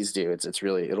 please do. It's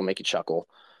really, it'll make you chuckle.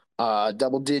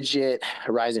 Double digit,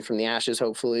 rising from the ashes,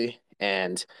 hopefully.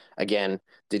 And again,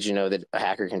 did you know that a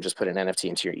hacker can just put an NFT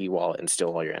into your e-wallet and steal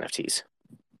all your NFTs?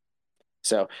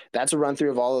 So that's a run through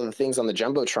of all of the things on the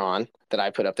Jumbotron that I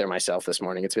put up there myself this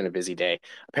morning. It's been a busy day.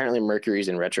 Apparently Mercury's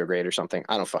in retrograde or something.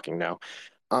 I don't fucking know.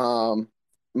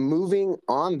 Moving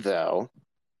on, though,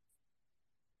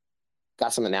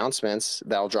 got some announcements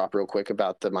that I'll drop real quick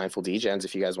about the Mindful DGens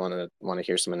if you guys want to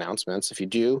hear some announcements. If you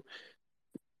do,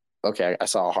 okay, I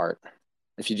saw a heart.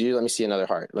 If you do, let me see another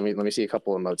heart. Let me see a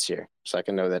couple of emotes here so I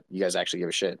can know that you guys actually give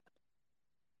a shit.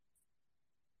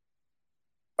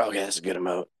 Okay, that's a good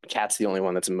emote. Cat's the only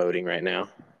one that's emoting right now.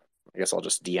 I guess I'll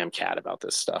just DM Cat about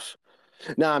this stuff.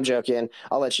 No, I'm joking.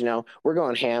 I'll let you know. We're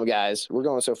going ham, guys. We're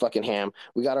going so fucking ham.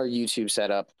 We got our YouTube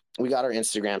set up. We got our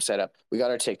Instagram set up. We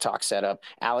got our TikTok set up.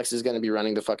 Alex is going to be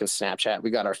running the fucking Snapchat. We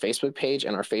got our Facebook page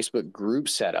and our Facebook group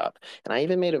set up. And I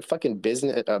even made a fucking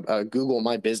Google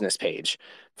My Business page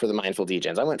for the Mindful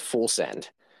DGens. I went full send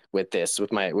with this,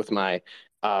 with my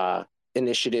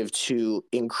initiative to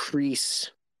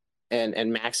increase and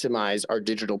maximize our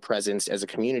digital presence as a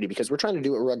community, because we're trying to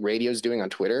do what Rug Radio is doing on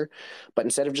Twitter, but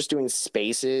instead of just doing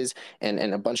spaces and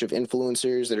a bunch of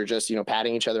influencers that are just,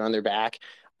 patting each other on their back,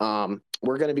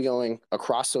 we're going to be going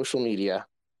across social media,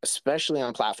 especially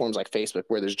on platforms like Facebook,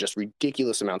 where there's just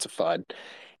ridiculous amounts of FUD.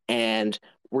 And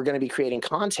we're going to be creating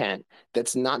content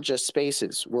that's not just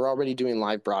spaces. We're already doing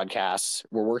live broadcasts.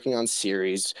 We're working on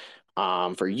series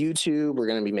for YouTube. We're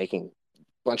going to be making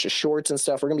bunch of shorts and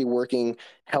stuff. We're going to be working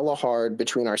hella hard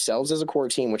between ourselves as a core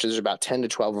team, which is about 10 to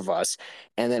 12 of us.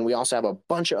 And then we also have a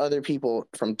bunch of other people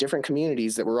from different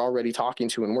communities that we're already talking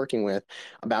to and working with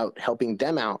about helping them out with their content and community management, to make sure that we can continue to grow and grow and grow. And again, we're going to be creating content that's not just spaces. We're already doing live broadcasts. We're working on series for YouTube. We're going to be making bunch of shorts and stuff. We're going to be working hella hard between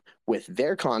ourselves as a core team, which is about 10 to 12 of us. And then we also have a bunch of other people from different communities that we're already talking to and working with about helping them out with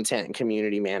their content and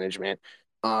community management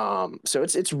So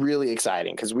it's really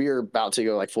exciting because we are about to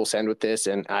go like full send with this,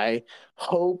 and I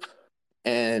hope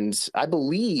and I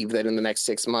believe that in the next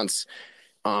 6 months,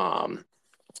 um,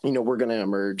 we're going to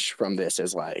emerge from this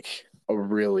as like a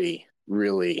really,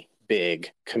 really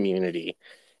big community.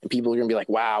 And people are going to be like,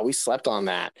 wow, we slept on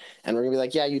that. And we're going to be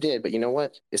like, yeah, you did. But you know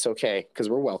what? It's okay because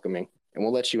we're welcoming and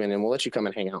we'll let you in and we'll let you come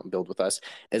and hang out and build with us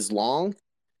as long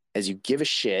as you give a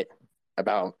shit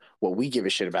about what we give a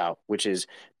shit about, which is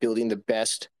building the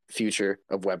best future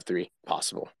of Web3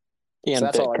 possible. Yeah, so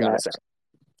that's all I got to BitConnect. say.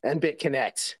 And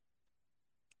BitConnect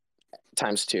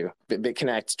times 2.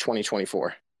 BitConnect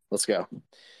 2024. Let's go.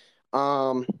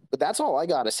 But that's all I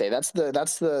gotta say. That's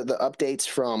the updates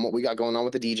from what we got going on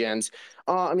with the DGens.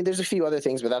 I mean, there's a few other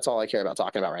things, but that's all I care about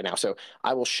talking about right now. So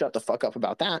I will shut the fuck up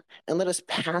about that and let us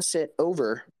pass it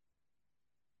over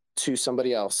to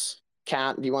somebody else.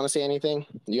 Kat, do you want to say anything?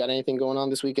 You got anything going on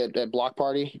this week at Block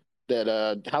Party? Did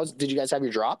you guys have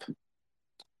your drop?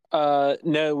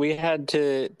 No, we had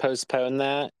to postpone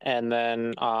that, and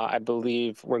then I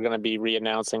believe we're going to be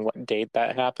re-announcing what date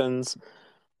that happens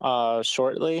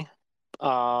shortly.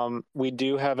 We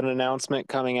do have an announcement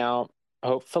coming out,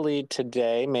 hopefully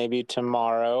today, maybe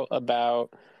tomorrow,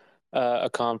 about a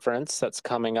conference that's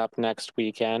coming up next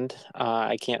weekend.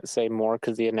 I can't say more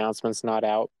because the announcement's not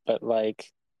out, but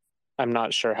like, I'm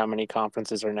not sure how many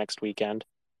conferences are next weekend.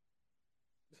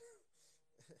 I'm getting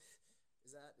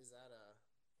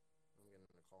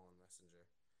a call on Messenger.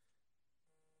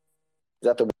 Is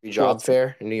that the job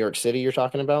fair in New York City you're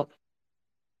talking about?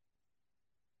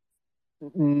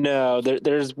 No,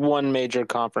 there's one major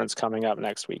conference coming up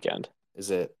next weekend. Is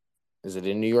it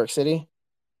in New York City?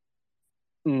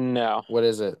 No. What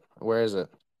is it? Where is it?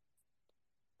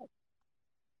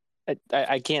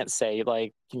 I can't say,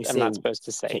 like, I'm not supposed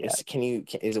to say yet.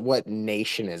 Is it, what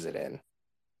nation is it in?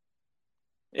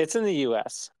 It's in the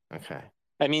US. Okay.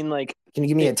 I mean, like, can you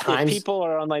give me a time? If people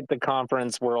are on like the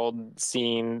conference world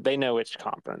scene, they know which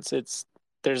conference.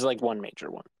 There's like one major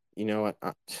one. You know what?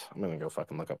 I'm gonna go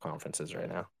fucking look up conferences right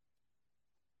now.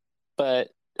 But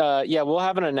yeah, we'll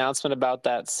have an announcement about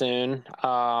that soon.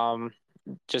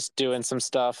 Just doing some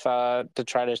stuff to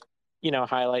try to,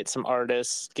 highlight some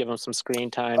artists, give them some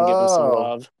screen time, give them some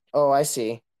love. Oh, I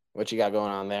see what you got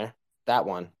going on there. That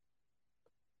one.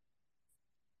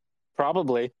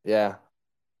 Probably. Yeah.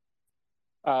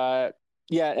 Yeah,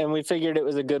 and we figured it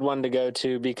was a good one to go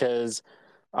to because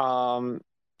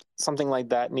something like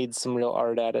that needs some real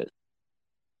art at it.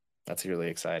 That's really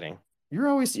exciting. You're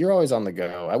always on the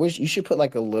go. I wish you should put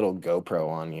like a little GoPro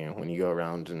on you when you go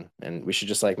around and we should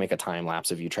just like make a time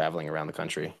lapse of you traveling around the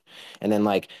country. And then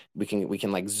like we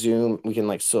can like zoom, we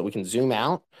can zoom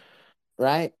out,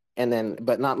 right? And then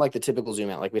but not like the typical zoom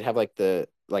out. Like we'd have like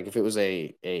if it was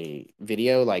a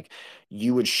video, like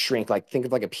you would shrink, like think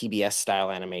of like a PBS style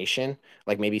animation,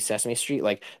 like maybe Sesame Street,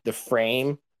 like the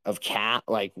frame of Cat,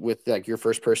 like with like your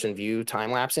first person view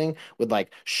time lapsing would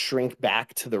like shrink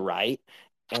back to the right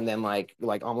and then like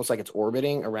almost like it's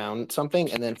orbiting around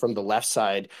something, and then from the left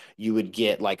side you would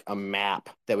get like a map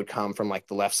that would come from like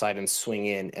the left side and swing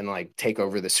in and like take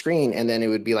over the screen, and then it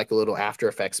would be like a little After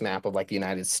Effects map of like the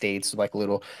United States, like a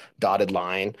little dotted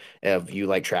line of you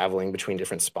like traveling between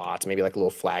different spots, maybe like a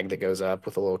little flag that goes up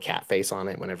with a little cat face on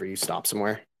it whenever you stop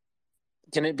somewhere.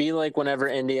 Can it be like whenever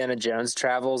Indiana Jones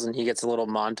travels and he gets a little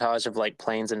montage of like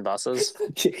planes and buses?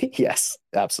 Yes,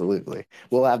 absolutely.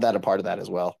 We'll have that a part of that as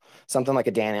well. Something like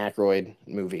a Dan Aykroyd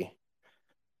movie.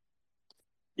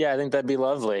 Yeah, I think that'd be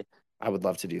lovely. I would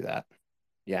love to do that.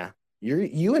 Yeah.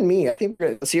 You and me, I think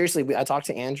seriously, I talked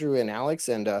to Andrew and Alex,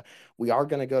 and we are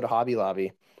going to go to Hobby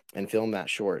Lobby and film that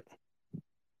short.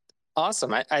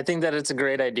 Awesome. I think that it's a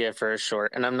great idea for a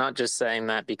short, and I'm not just saying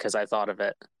that because I thought of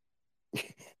it.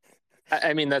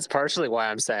 I mean, that's partially why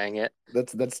I'm saying it.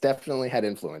 That's definitely had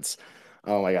influence.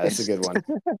 Oh my God, that's a good one.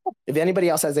 If anybody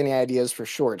else has any ideas for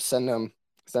shorts, send them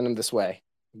this way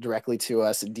directly to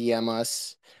us, DM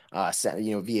us,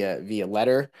 send, via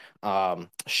letter,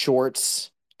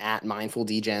 shorts at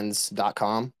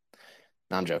mindfuldegens.com.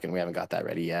 No, I'm joking. We haven't got that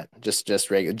ready yet. Just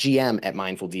regular GM at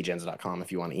mindfuldegens.com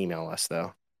if you want to email us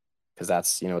though, because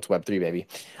that's, it's Web3, baby.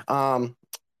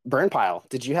 Burn pile.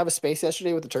 Did you have a space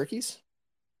yesterday with the turkeys?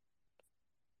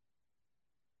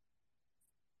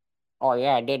 Oh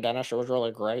yeah, I did, Dennis. It was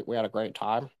really great. We had a great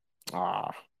time.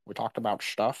 We talked about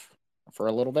stuff for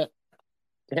a little bit.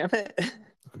 Damn it.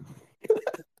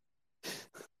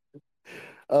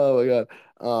 Oh my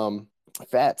God.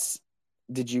 Fats,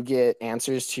 did you get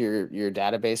answers to your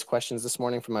database questions this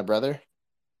morning from my brother?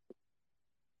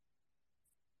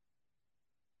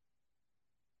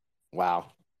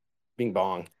 Wow. Bing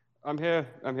bong. I'm here.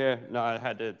 No, I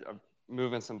had to.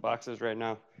 moving some boxes right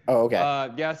now. Oh, okay.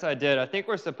 Yes, I did. I think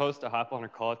we're supposed to hop on a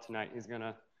call tonight. He's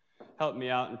gonna help me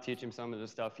out and teach him some of the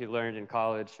stuff he learned in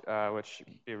college, which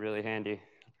would be really handy.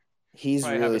 He's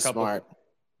Probably have really a couple. smart.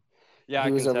 Yeah, He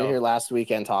I was can over tell. here last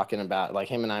weekend talking about, like,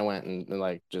 him and I went and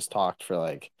like just talked for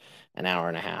like an hour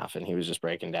and a half, and he was just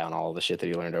breaking down all the shit that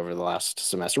he learned over the last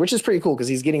semester, which is pretty cool because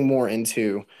he's getting more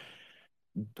into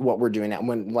what we're doing now.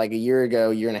 When like a year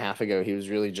ago, year and a half ago, he was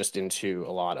really just into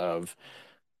a lot of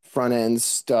front end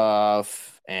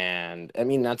stuff. And I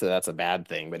mean, not that that's a bad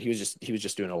thing, but he was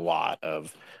just doing a lot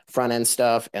of front end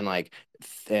stuff and like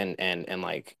and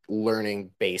like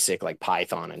learning basic like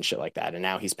Python and shit like that. And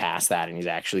now he's past that and he's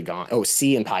actually gone. Oh,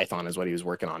 C and Python is what he was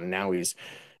working on. And now he's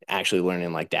actually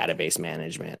learning like database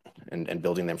management and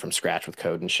building them from scratch with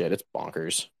code and shit. It's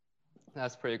bonkers.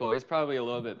 That's pretty cool. He's probably a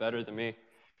little bit better than me.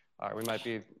 We might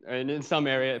be, and in some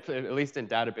area, at least in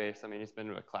database. I mean, he's been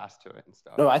to a class to it and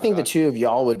stuff. No, I think the But, two of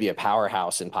y'all would be a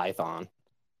powerhouse in Python.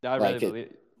 I really Like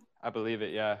it, believe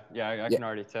it. Yeah, I yeah. can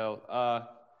already tell.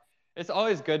 It's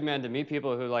always good, man, to meet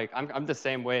people who like I'm the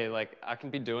same way. Like I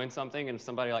can be doing something and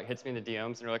somebody like hits me in the DMs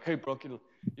and they're like, "Hey, bro, can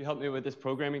you help me with this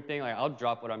programming thing?" Like I'll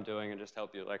drop what I'm doing and just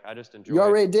help you. Like I just enjoy You it.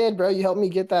 already did, bro. You helped me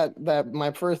get that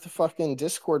my first fucking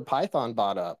Discord Python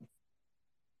bot up.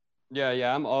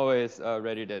 Yeah, I'm always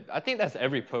ready to. I think that's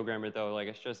every programmer though. Like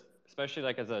it's just, especially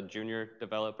like as a junior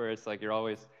developer, it's like you're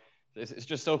always, it's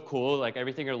just so cool. Like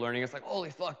everything you're learning, it's like,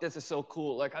 holy fuck, this is so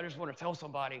cool. Like I just want to tell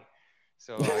somebody.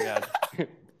 So yeah.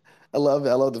 I love it.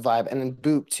 I love the vibe. And then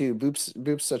Boop too.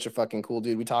 Boop's such a fucking cool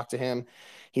dude. We talked to him.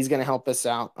 He's gonna help us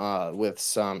out with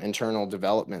some internal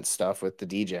development stuff with the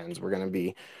DGens. We're gonna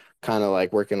be kind of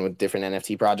like working with different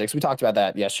NFT projects. We talked about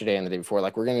that yesterday and the day before.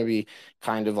 Like we're gonna be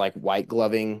kind of like white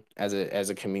gloving as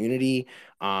a community,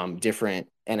 different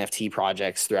NFT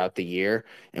projects throughout the year.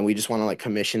 And we just want to like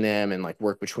commission them and like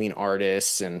work between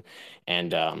artists and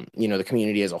you know, the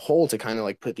community as a whole to kind of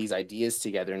like put these ideas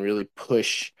together and really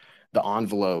push the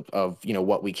envelope of, you know,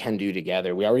 what we can do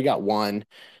together. We already got one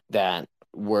that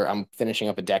I'm finishing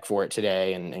up a deck for it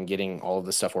today and getting all of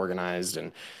the stuff organized.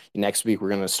 And next week we're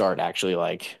going to start actually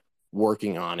like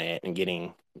working on it and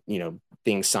getting, you know,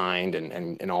 things signed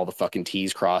and all the fucking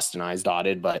T's crossed and I's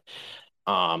dotted. But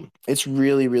it's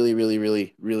really, really, really,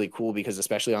 really, really cool because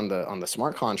especially on the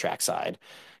smart contract side,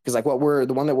 because like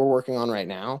the one that we're working on right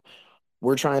now,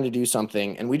 we're trying to do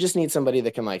something and we just need somebody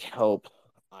that can like help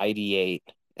ideate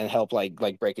and help like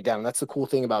break it down. And that's the cool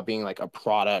thing about being like a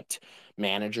product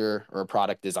manager or a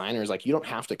product designer is like you don't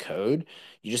have to code.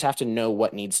 You just have to know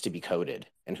what needs to be coded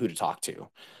and who to talk to.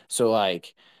 So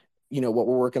like, you know, what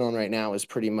we're working on right now is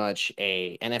pretty much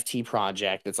a NFT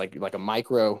project that's like a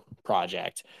micro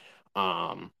project.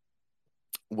 Um,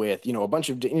 with, you know, a bunch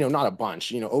of, you know, not a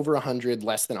bunch, you know, over 100,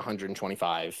 less than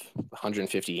 125,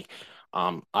 150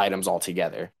 items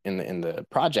altogether in the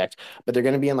project, but they're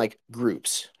going to be in like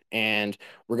groups. And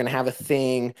we're going to have a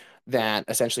thing that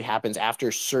essentially happens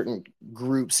after certain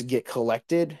groups get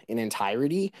collected in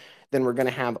entirety. Then we're going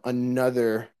to have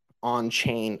another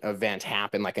on-chain event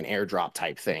happen, like an airdrop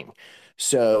type thing.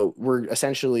 So we're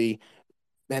essentially,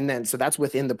 and then so that's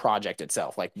within the project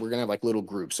itself. Like we're gonna have like little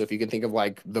groups. So if you can think of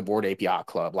like the Bored Ape Yacht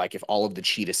Club, like if all of the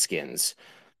cheetah skins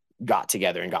got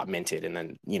together and got minted, and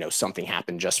then, you know, something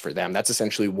happened just for them. That's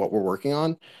essentially what we're working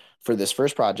on for this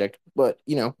first project. But,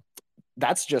 you know,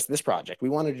 that's just this project. We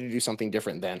wanted to do something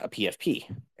different than a PFP.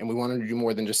 And we wanted to do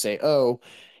more than just say, oh,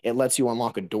 it lets you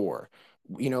unlock a door.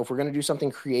 You know, if we're going to do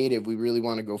something creative, we really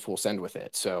want to go full send with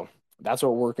it. So that's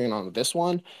what we're working on with this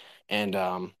one. And,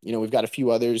 you know, we've got a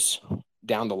few others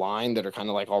down the line that are kind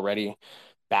of like already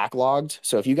backlogged.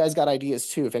 So if you guys got ideas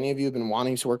too, if any of you have been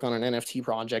wanting to work on an NFT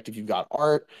project, if you've got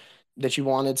art that you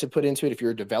wanted to put into it, if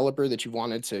you're a developer that you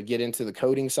wanted to get into the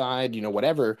coding side, you know,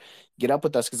 whatever, get up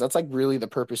with us because that's like really the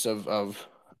purpose of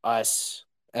us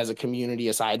as a community,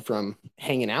 aside from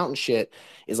hanging out and shit,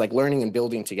 is like learning and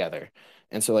building together.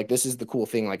 And so like this is the cool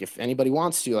thing. Like if anybody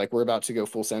wants to, like we're about to go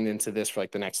full send into this for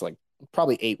like the next like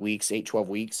probably 12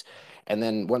 weeks. And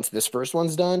then once this first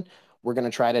one's done, we're going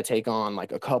to try to take on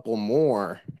like a couple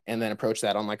more and then approach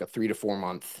that on like a 3 to 4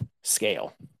 month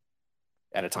scale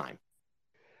at a time.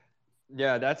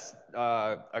 Yeah, that's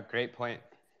a great point.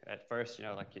 At first, you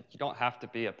know, like you don't have to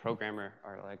be a programmer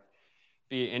or like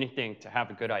be anything to have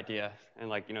a good idea. And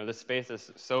like, you know, this space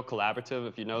is so collaborative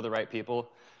if you know the right people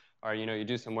or, you know, you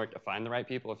do some work to find the right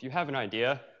people. If you have an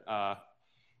idea,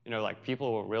 you know, like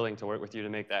people are willing to work with you to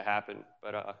make that happen.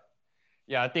 But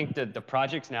yeah, I think that the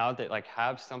projects now that like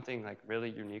have something like really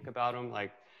unique about them,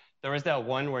 like there was that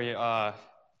one where you,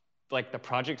 like the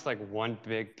project's like one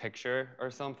big picture or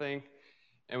something.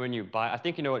 And when you buy, I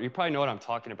think you know what, you probably know what I'm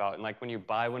talking about. And like when you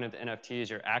buy one of the NFTs,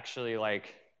 you're actually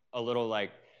like a little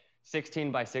like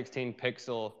 16 by 16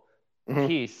 pixel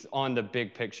piece on the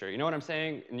big picture. You know what I'm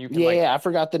saying? And you can Yeah, I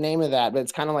forgot the name of that, but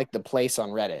it's kind of like the place on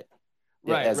Reddit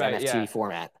as right, NFT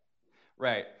format.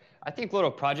 Right. I think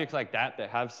little projects like that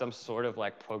have some sort of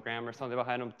like program or something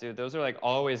behind them, dude, those are like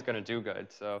always going to do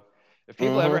good. So if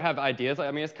people ever have ideas, like,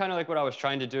 I mean, it's kind of like what I was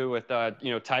trying to do with,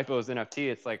 you know, Typo's NFT.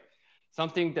 It's like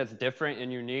something that's different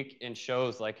and unique and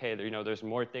shows like, hey, you know, there's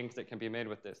more things that can be made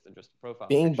with this than just a profile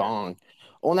Bing picture. bong.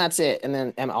 Well, and that's it. And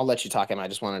then Emma, I'll let you talk, Emma. I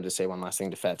just wanted to say one last thing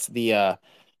to Fetz.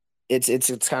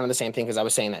 It's kind of the same thing because I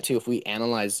was saying that too. If we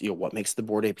analyze, what makes the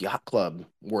Bored Ape Yacht Club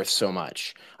worth so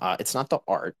much, it's not the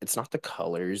art, it's not the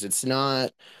colors, it's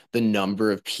not the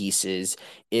number of pieces.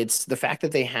 It's the fact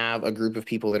that they have a group of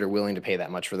people that are willing to pay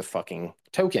that much for the fucking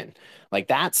token. Like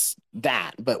that's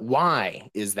that. But why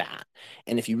is that?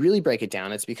 And if you really break it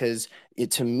down, it's because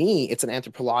to me, it's an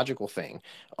anthropological thing.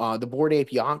 The Bored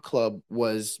Ape Yacht Club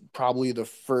was probably the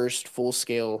first full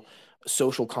scale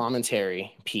social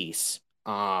commentary piece,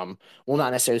 well,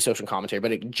 not necessarily social commentary,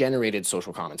 but it generated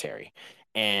social commentary.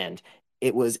 And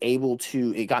it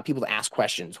got people to ask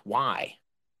questions. Why?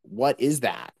 What is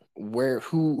that?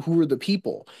 Who are the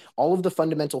people? All of the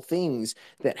fundamental things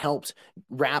that helped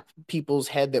wrap people's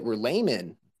head that were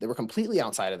laymen, that were completely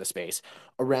outside of the space,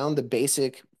 around the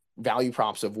basic value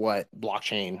props of what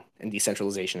blockchain and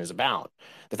decentralization is about.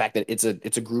 The fact that it's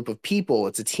a group of people,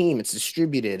 it's a team, it's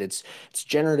distributed, it's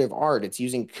generative art, it's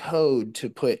using code to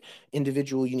put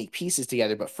individual unique pieces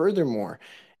together. But furthermore,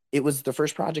 it was the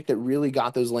first project that really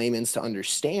got those laymen to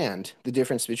understand the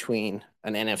difference between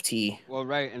an NFT Well,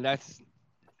 right. And that's,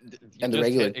 you and the just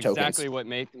regular hit tokens. exactly what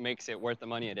makes it worth the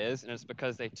money it is. And it's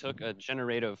because they took a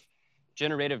generative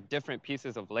different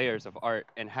pieces of layers of art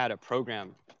and had a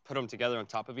program put them together on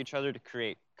top of each other to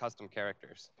create custom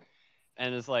characters.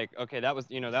 And it's like, okay, that was,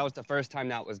 you know, that was the first time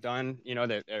that was done, you know,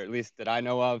 that, or at least that I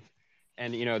know of.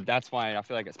 And, you know, that's why I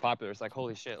feel like it's popular. It's like,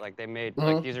 holy shit, like they made,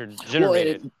 like these are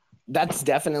generated. Well, that's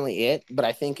definitely it. But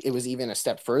I think it was even a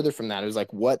step further from that. It was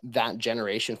like what that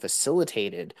generation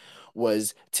facilitated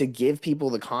was to give people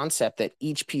the concept that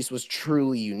each piece was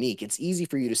truly unique. It's easy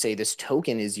for you to say this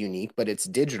token is unique, but it's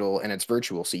digital and it's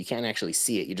virtual, so you can't actually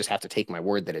see it. You just have to take my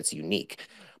word that it's unique.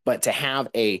 But to have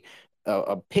a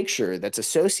picture that's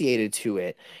associated to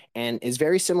it and is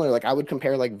very similar. Like I would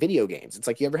compare like video games. It's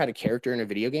like you ever had a character in a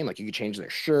video game, like you could change their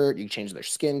shirt, you could change their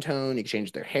skin tone, you could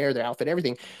change their hair, their outfit,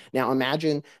 everything. Now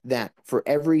imagine that for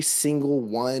every single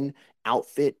one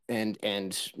outfit and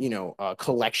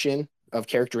collection of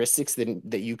characteristics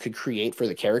that you could create for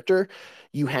the character,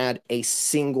 you had a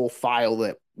single file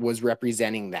that was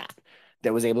representing that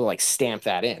was able to like stamp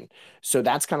that in. So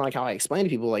that's kind of like how I explain to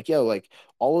people, like, yo, like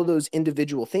all of those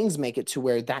individual things make it to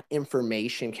where that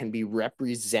information can be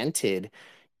represented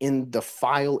in the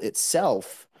file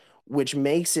itself, which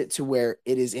makes it to where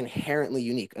it is inherently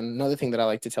unique. Another thing that I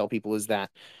like to tell people is that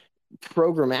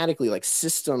programmatically, like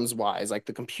systems wise, like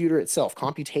the computer itself,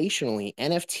 computationally,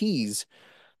 NFTs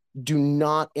do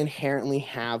not inherently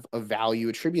have a value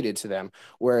attributed to them,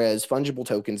 whereas fungible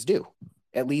tokens do,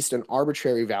 at least an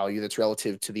arbitrary value that's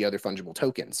relative to the other fungible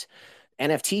tokens.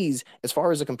 NFTs, as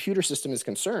far as a computer system is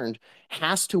concerned,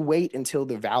 has to wait until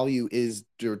the value is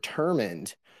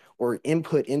determined or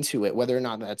input into it, whether or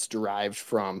not that's derived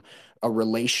from a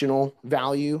relational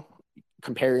value,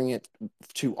 comparing it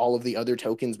to all of the other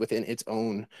tokens within its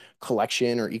own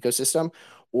collection or ecosystem,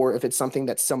 or if it's something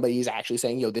that somebody is actually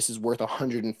saying, yo, this is worth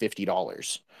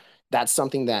 $150. That's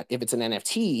something that if it's an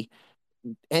NFT,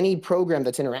 any program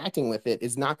that's interacting with it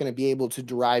is not going to be able to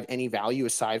derive any value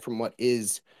aside from what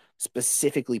is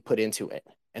specifically put into it.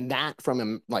 And that from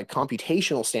a like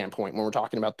computational standpoint, when we're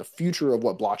talking about the future of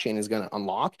what blockchain is going to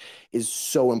unlock, is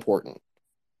so important.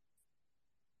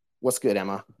 What's good,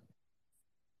 Emma?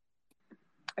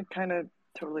 I kind of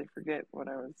totally forget what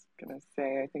I was gonna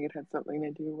say. I think it had something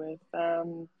to do with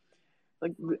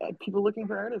like people looking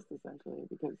for artists essentially,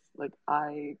 because like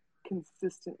I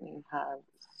consistently have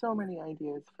so many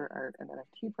ideas for art and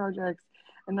NFT projects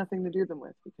and nothing to do them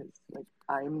with, because like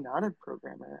I'm not a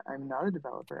programmer, I'm not a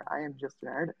developer, I am just an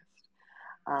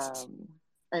artist.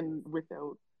 And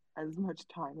without as much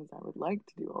time as I would like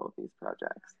to do all of these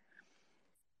projects.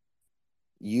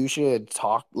 You should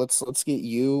talk. Let's get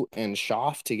you and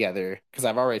Shoff together, because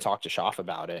I've already talked to Shoff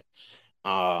about it.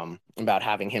 About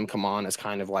having him come on as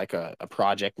kind of like a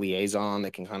project liaison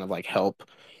that can kind of like help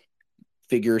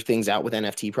figure things out with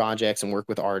NFT projects and work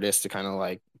with artists to kind of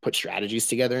like put strategies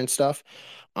together and stuff.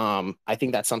 I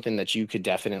think that's something that you could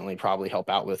definitely probably help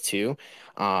out with too.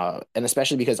 And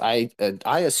especially because I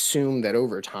assume that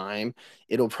over time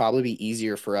it'll probably be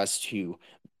easier for us to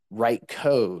write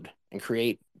code and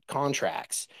create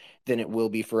contracts than it will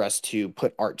be for us to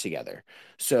put art together.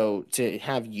 So to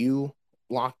have you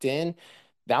locked in,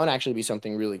 that would actually be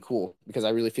something really cool because I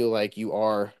really feel like you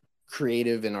are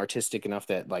creative and artistic enough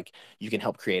that like you can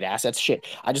help create assets. Shit,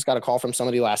 I just got a call from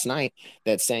somebody last night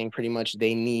that's saying pretty much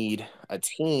they need a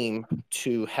team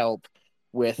to help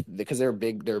with because they're a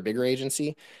bigger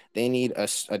agency. They need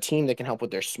a team that can help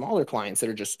with their smaller clients that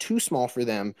are just too small for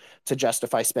them to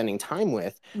justify spending time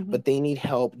with, but they need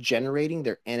help generating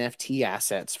their NFT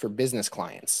assets for business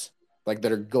clients, like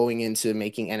that are going into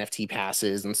making NFT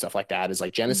passes and stuff like that, is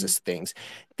like Genesis things.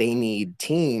 They need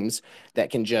teams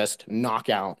that can just knock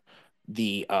out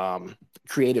the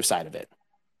creative side of it.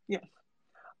 Yes.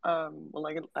 Well,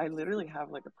 like I literally have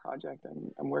like a project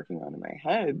I'm working on in my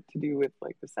head to do with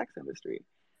like the sex industry.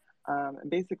 And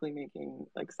basically making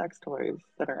like sex toys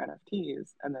that are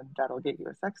NFTs, and then that'll get you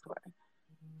a sex toy.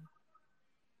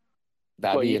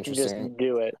 That'd Well, be you can just interesting.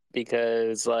 do it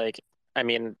because, like, I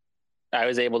mean, I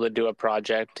was able to do a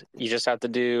project. You just have to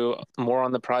do more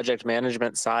on the project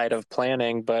management side of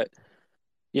planning. But,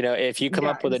 you know, if you come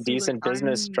Yeah, up with and a see, like decent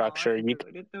business I'm not structure, you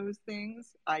good at those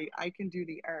things. I can do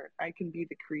the art. I can be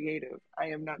the creative. I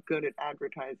am not good at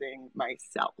advertising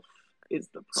myself. Is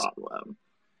the problem.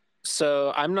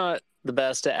 so I'm not the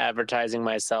best at advertising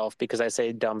myself because I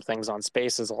say dumb things on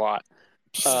Spaces a lot.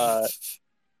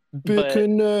 Big But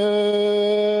Connect.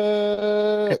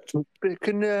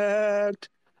 connect.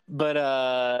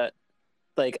 But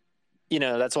like, you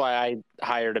know, that's why I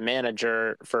hired a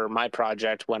manager for my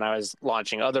project when I was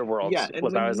launching Other Yeah, Worlds. and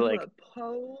Was when I was you like, a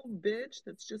po bitch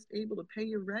that's just able to pay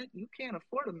your rent, you can't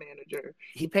afford a manager.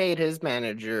 He paid his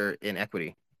manager in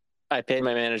equity. I paid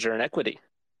my manager in equity,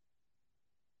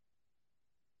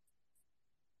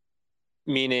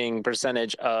 meaning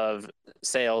percentage of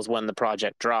sales when the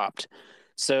project dropped.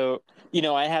 So, you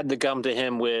know, I had to come to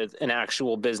him with an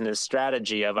actual business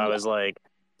strategy of I was like,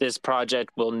 this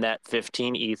project will net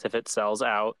 15 ETH if it sells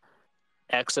out.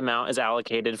 X amount is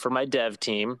allocated for my dev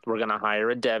team. We're going to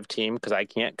hire a dev team because I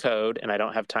can't code and I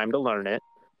don't have time to learn it.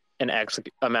 And X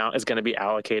amount is going to be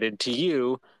allocated to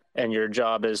you, and your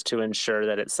job is to ensure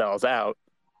that it sells out.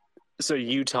 So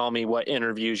you tell me what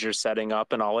interviews you're setting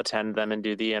up, and I'll attend them and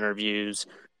do the interviews.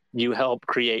 You help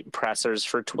create pressers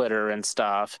for Twitter and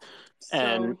stuff. So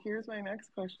And here's my next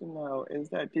question though, is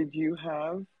that did you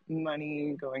have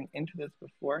money going into this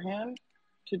beforehand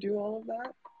to do all of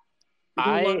that?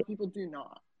 Because a lot of people do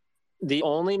not. The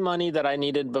only money that I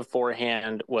needed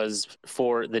beforehand was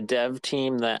for the dev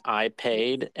team that I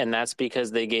paid, and that's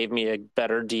because they gave me a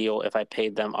better deal if I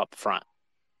paid them up front.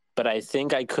 But I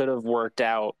think I could have worked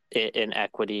out it in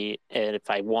equity if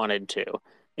I wanted to,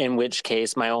 in which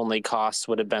case my only costs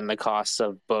would have been the costs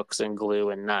of books and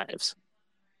glue and knives.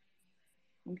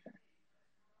 Okay.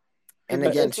 And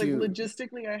But again, it's like too,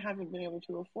 logistically, I haven't been able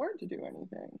to afford to do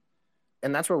anything.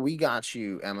 and that's where we got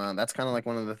you, Emma. That's kind of like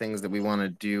one of the things that we want to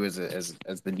do as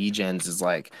the DGens is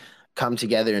like come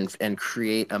together and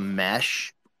create a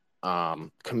mesh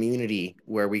community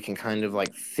where we can kind of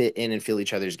like fit in and fill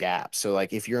each other's gaps. So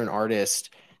like if you're an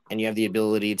artist and you have the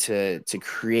ability to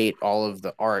create all of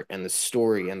the art and the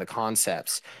story and the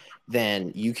concepts,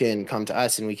 then you can come to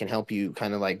us and we can help you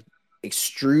kind of like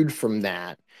extrude from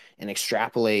that and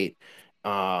extrapolate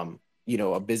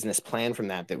a business plan from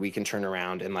that we can turn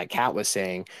around and like Kat was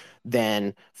saying,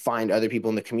 then find other people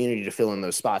in the community to fill in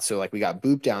those spots. So like we got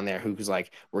Boop down there who's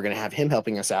like, we're going to have him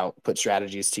helping us out, put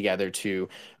strategies together to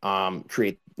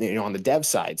create, on the dev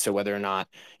side. So whether or not,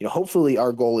 hopefully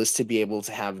our goal is to be able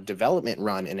to have development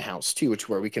run in-house too, which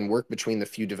where we can work between the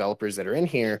few developers that are in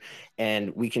here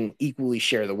and we can equally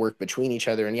share the work between each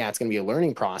other. And yeah, it's going to be a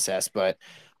learning process, but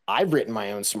I've written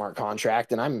my own smart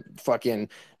contract and I'm fucking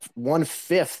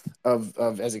 1/5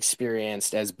 of as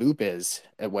experienced as Boop is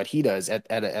at what he does at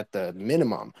the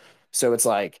minimum. So it's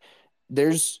like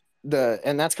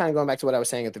and that's kind of going back to what I was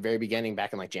saying at the very beginning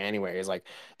back in like January is like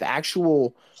the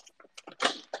actual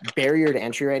barrier to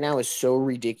entry right now is so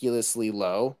ridiculously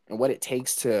low, and what it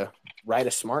takes to write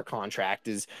a smart contract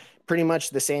is pretty much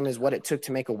the same as what it took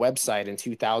to make a website in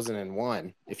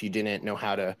 2001. If you didn't know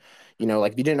how to,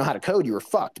 like if you didn't know how to code, you were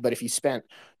fucked. But if you spent,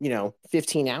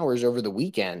 15 hours over the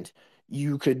weekend,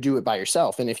 you could do it by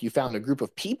yourself. And if you found a group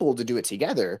of people to do it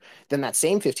together, then that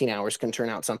same 15 hours can turn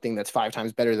out something that's 5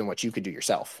 times better than what you could do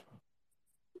yourself.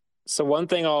 So one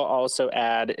thing I'll also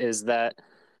add is that,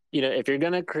 if you're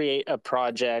going to create a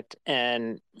project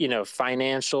and,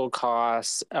 financial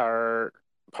costs are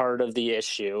part of the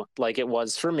issue, like it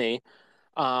was for me.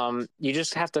 You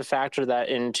just have to factor that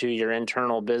into your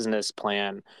internal business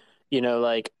plan.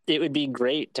 Like it would be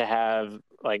great to have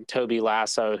like Toby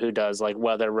Lasso, who does like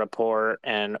weather report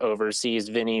and oversees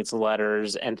Vinny's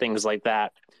letters and things like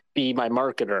that, be my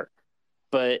marketer.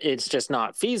 But it's just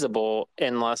not feasible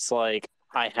unless like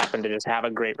I happen to just have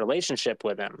a great relationship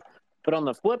with him. But on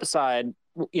the flip side,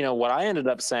 what I ended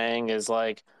up saying is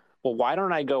like, well, why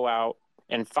don't I go out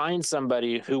and find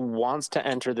somebody who wants to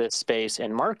enter this space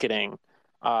in marketing,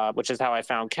 which is how I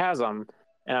found Chasm.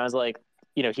 And I was like,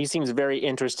 he seems very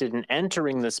interested in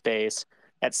entering the space.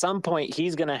 At some point,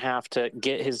 he's going to have to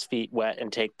get his feet wet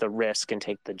and take the risk and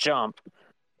take the jump.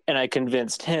 And I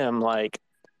convinced him, like,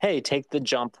 hey, take the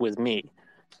jump with me.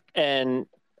 And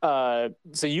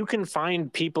so you can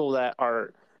find people that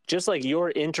are just like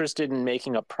you're interested in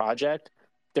making a project.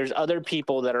 There's other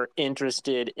people that are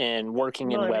interested in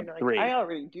working in Well, I mean, Web3. I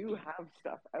already do have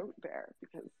stuff out there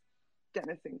because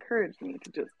Dennis encouraged me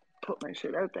to just put my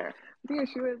shit out there. The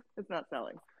issue is it's not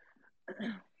selling.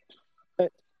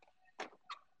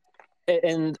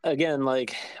 And again,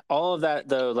 like all of that,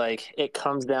 though, like it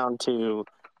comes down to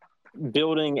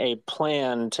building a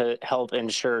plan to help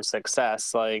ensure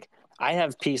success. Like I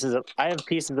have pieces of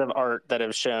art that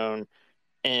have shown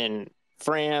in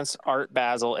France, Art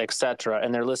Basel, etc.,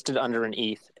 and they're listed under an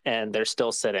ETH, and they're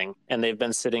still sitting, and they've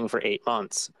been sitting for 8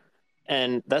 months.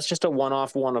 And that's just a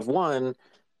one-off one of one.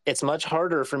 It's much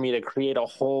harder for me to create a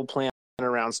whole plan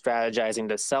around strategizing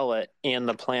to sell it and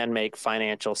the plan make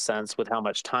financial sense with how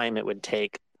much time it would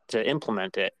take to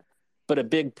implement it. But a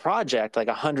big project, like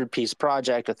 100-piece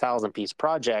project, 1,000-piece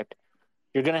project,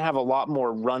 you're going to have a lot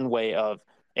more runway of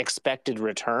expected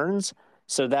returns.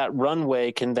 So that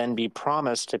runway can then be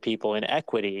promised to people in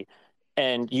equity.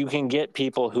 And you can get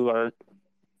people who are,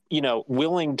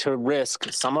 willing to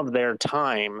risk some of their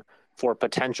time for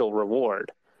potential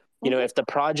reward. If the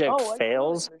project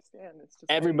fails,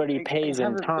 everybody pays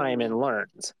in time and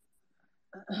learns.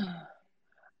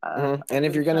 And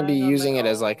if you're going to be using it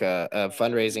as like a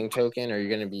fundraising token, or you're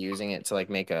going to be using it to like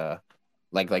make a,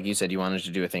 like you said, you wanted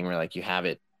to do a thing where like you have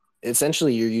it,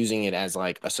 essentially you're using it as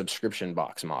like a subscription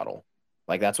box model.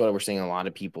 Like that's what we're seeing a lot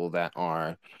of people that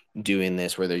are doing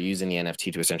this, where they're using the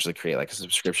NFT to essentially create like a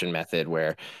subscription method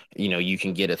where, you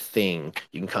can get a thing,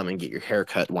 you can come and get your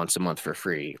haircut once a month for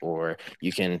free, or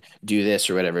you can do this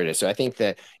or whatever it is. So I think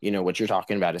that, what you're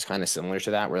talking about is kind of similar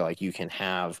to that, where like you can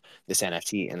have this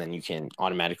NFT and then you can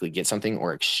automatically get something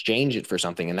or exchange it for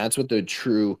something. And that's what the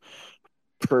true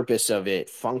purpose of it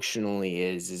functionally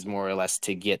is more or less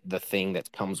to get the thing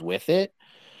that comes with it.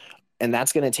 And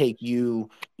that's going to take you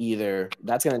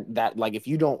like if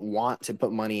you don't want to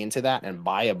put money into that and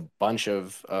buy a bunch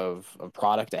of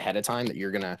product ahead of time that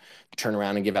you're going to turn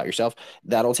around and give out yourself,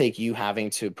 that'll take you having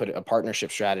to put a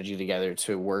partnership strategy together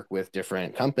to work with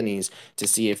different companies to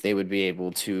see if they would be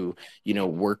able to,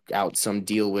 work out some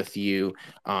deal with you,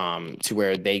 to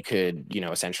where they could,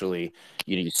 essentially,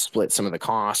 you split some of the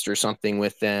cost or something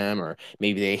with them, or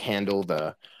maybe they handle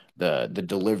the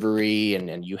delivery,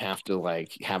 and you have to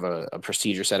like have a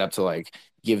procedure set up to like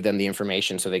give them the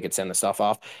information so they could send the stuff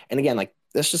off. And again, like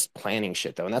that's just planning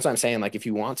shit though. And that's what I'm saying. Like if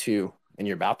you want to, and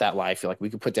you're about that life, like we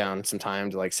could put down some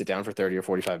time to like sit down for 30 or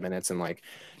 45 minutes and like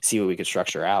see what we could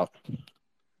structure out.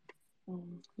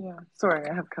 Yeah. Sorry,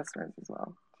 I have customers as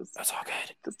well. That's all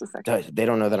good. Just a second. They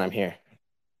don't know that I'm here.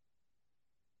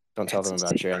 Don't tell them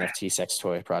about your NFT sex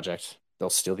toy project.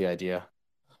 They'll steal the idea.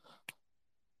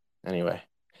 Anyway.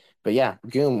 But yeah,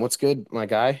 Goom, what's good, my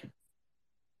guy?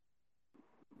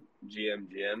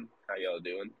 GM, how y'all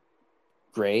doing?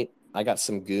 Great. I got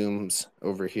some Gooms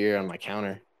over here on my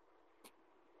counter.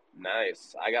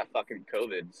 Nice. I got fucking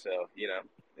COVID, so,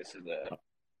 this is a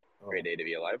great day to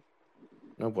be alive.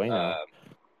 No bueno.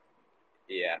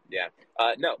 Yeah.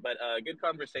 No, but good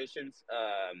conversations.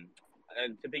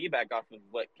 And to piggyback off of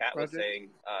what Kat was saying,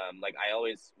 like I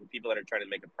always, people that are trying to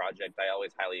make a project, I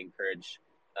always highly encourage,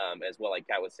 as well, like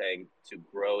Kat was saying, to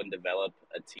grow and develop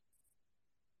a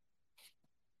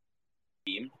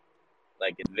team.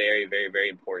 Like it's very, very, very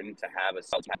important to have a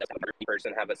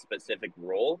person have a specific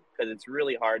role, because it's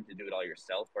really hard to do it all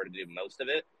yourself or to do most of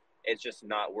it. It's just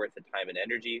not worth the time and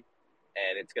energy,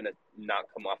 and it's going to not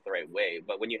come off the right way.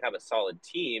 But when you have a solid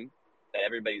team that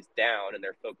everybody's down and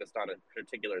they're focused on a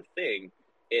particular thing,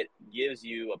 it gives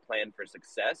you a plan for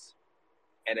success,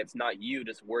 and it's not you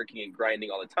just working and grinding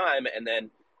all the time. And then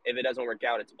if it doesn't work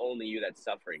out, it's only you that's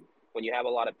suffering. When you have a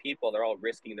lot of people, they're all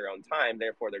risking their own time.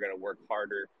 Therefore, they're going to work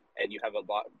harder, and you have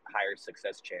a lot higher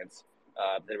success chance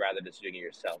than rather just doing it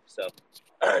yourself. So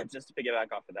just to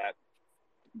piggyback off of that,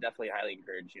 definitely highly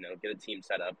encourage, get a team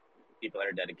set up. people that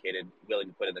are dedicated, willing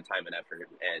to put in the time and effort,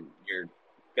 and you're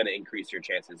going to increase your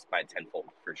chances by tenfold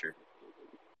for sure.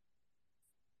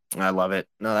 I love it.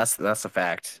 No, that's a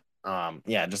fact.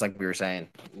 Yeah, just like we were saying,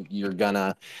 you're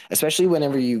gonna, especially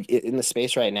whenever you in the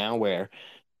space right now where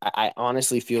I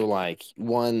honestly feel like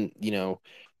one,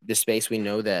 the space we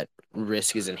know that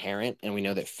risk is inherent and we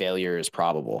know that failure is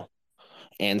probable.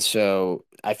 And so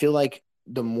I feel like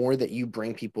the more that you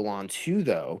bring people on too,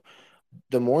 though,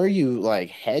 the more you like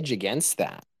hedge against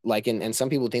that. Like, and some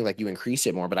people think like you increase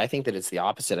it more, but I think that it's the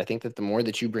opposite. I think that the more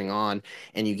that you bring on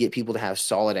and you get people to have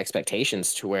solid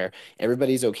expectations to where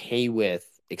everybody's okay with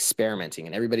experimenting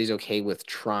and everybody's okay with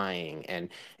trying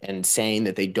and saying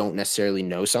that they don't necessarily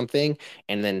know something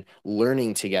and then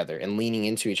learning together and leaning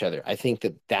into each other. I think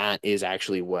that that is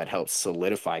actually what helps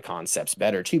solidify concepts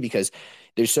better too, because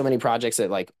there's so many projects that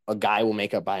like a guy will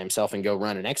make up by himself and go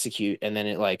run and execute, and then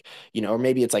it like, or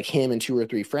maybe it's like him and two or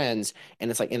three friends, and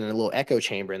it's like in a little echo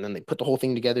chamber, and then they put the whole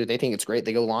thing together. They think it's great.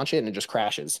 They go launch it, and it just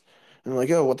crashes. And they're like,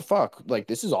 "Yo, what the fuck? Like,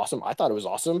 this is awesome. I thought it was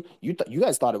awesome. You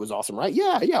guys thought it was awesome, right?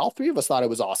 Yeah, yeah. All three of us thought it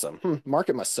was awesome.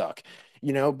 Market must suck,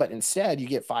 But instead, you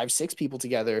get 5, 6 people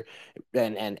together,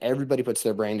 and everybody puts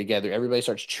their brain together. Everybody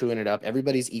starts chewing it up.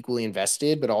 Everybody's equally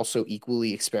invested, but also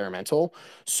equally experimental.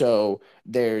 So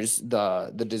there's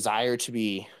the desire to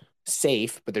be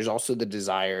safe, but there's also the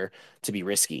desire to be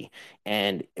risky.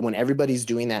 And when everybody's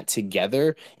doing that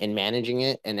together and managing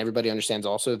it, and everybody understands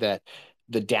also that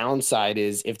the downside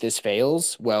is if this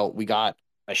fails, well, we got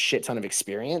a shit ton of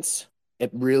experience. It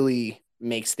really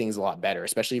makes things a lot better,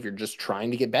 especially if you're just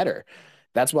trying to get better.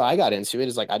 That's why I got into it,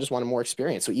 is like I just wanted more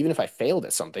experience. So even if I failed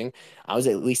at something, I was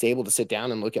at least able to sit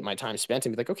down and look at my time spent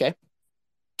and be like, okay,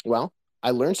 well,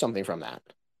 I learned something from that.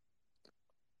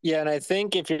 Yeah, and I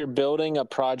think if you're building a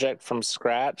project from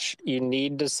scratch, you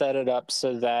need to set it up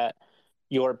so that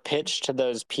your pitch to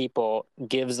those people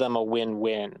gives them a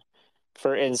win-win.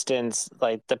 For instance,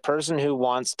 like the person who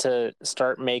wants to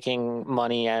start making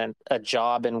money at a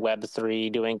job in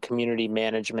Web3 doing community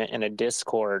management in a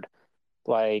Discord,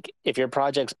 like if your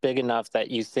project's big enough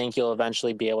that you think you'll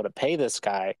eventually be able to pay this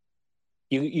guy,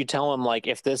 you tell him like,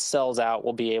 if this sells out,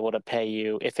 we'll be able to pay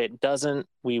you. If it doesn't,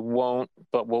 we won't,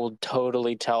 but we'll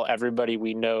totally tell everybody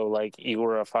we know like you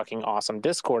were a fucking awesome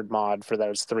Discord mod for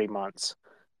those 3 months.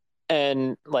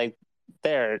 And like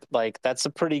that's a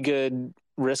pretty good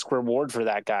risk reward for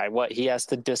that guy. What, he has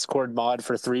to Discord mod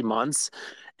for 3 months,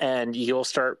 and you'll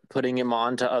start putting him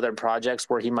on to other projects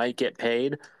where he might get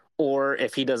paid, or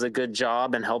if he does a good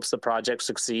job and helps the project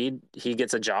succeed, he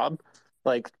gets a job.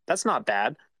 Like, that's not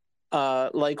bad.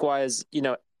 Likewise,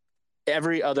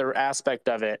 every other aspect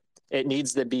of it, it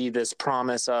needs to be this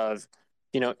promise of,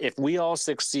 if we all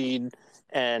succeed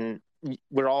and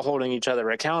we're all holding each other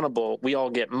accountable, we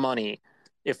all get money.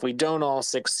 If we don't all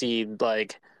succeed,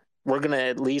 like, we're going to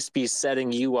at least be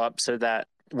setting you up so that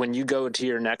when you go to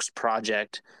your next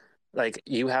project, like,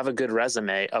 you have a good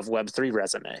resume of Web3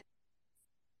 resume.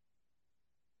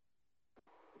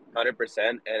 100%,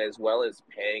 and as well as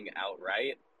paying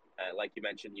outright, like you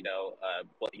mentioned,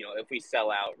 if we sell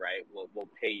out, right, we'll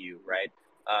pay you, right.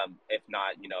 If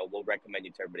not, we'll recommend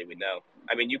you to everybody we know.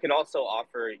 I mean, you can also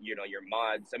offer, your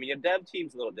mods. I mean, your dev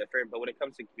team's a little different, but when it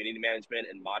comes to community management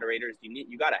and moderators,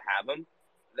 you got to have them.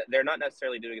 They're not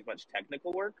necessarily doing as much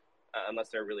technical work, unless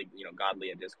they're really, godly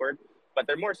in Discord, but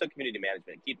they're more so community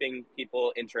management, keeping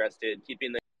people interested,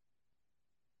 keeping the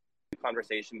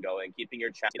conversation going, keeping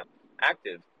your chat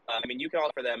active. I mean, you can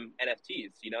offer them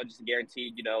NFTs, just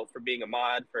guaranteed, for being a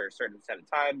mod for a certain set of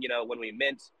time. When we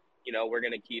mint, we're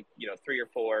going to keep, 3 or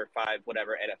 4 or 5,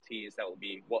 whatever NFTs that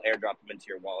we'll airdrop them into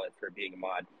your wallet for being a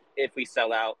mod. If we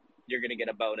sell out, you're going to get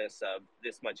a bonus of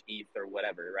this much ETH or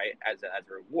whatever, right, as a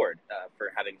reward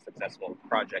for having a successful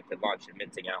project and launch and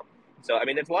minting out. So, I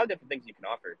mean, there's a lot of different things you can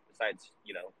offer besides,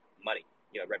 money,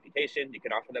 reputation. You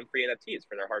can offer them free NFTs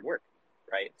for their hard work,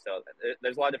 right? So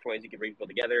there's a lot of different ways you can bring people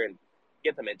together and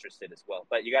get them interested as well.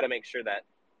 But you got to make sure that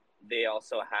they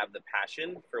also have the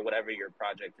passion for whatever your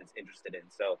project is interested in.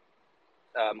 So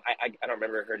I don't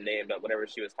remember her name, but whenever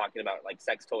she was talking about like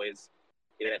sex toys,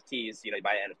 NFTs, you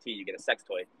buy an NFT, you get a sex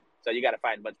toy. So you got to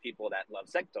find a bunch of people that love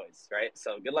sex toys, right?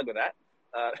 So good luck with that.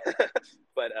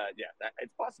 But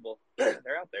it's possible.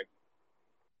 They're out there.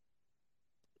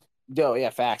 Yo, yeah,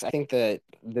 facts. I think that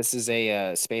this is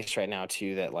a space right now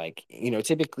too that like,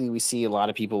 typically we see a lot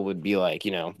of people would be like,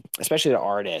 especially the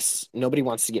artists, nobody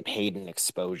wants to get paid in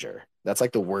exposure. That's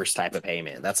like the worst type of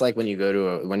payment. That's like when you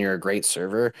go to when you're a great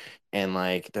server and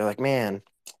like they're like, "Man,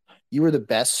 you were the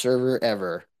best server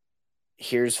ever.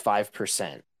 Here's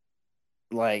 5%."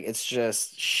 Like it's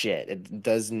just shit. It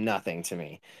does nothing to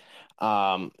me.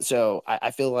 So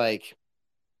I feel like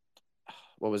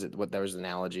what was it? What there was an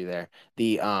analogy there.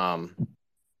 The oh,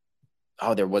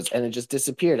 there was, and it just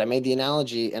disappeared. I made the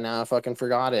analogy and now I fucking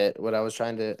forgot it. What I was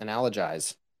trying to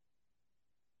analogize.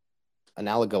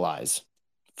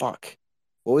 Fuck.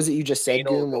 What was it you just said,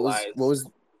 Anal Goom?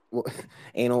 What,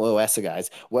 anal OS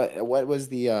guys? What was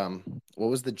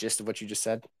the gist of what you just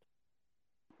said?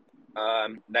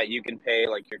 That you can pay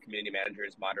like your community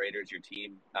managers, moderators, your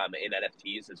team in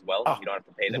NFTs as well. Oh. You don't have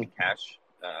to pay them in cash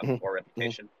or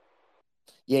reputation.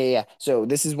 Yeah. So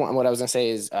this is what I was gonna say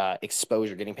is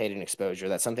exposure, getting paid in exposure.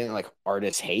 That's something that like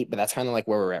artists hate, but that's kind of like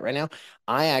where we're at right now.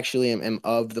 I actually am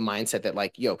of the mindset that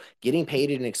like, yo, getting paid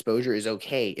in exposure is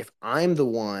okay if I'm the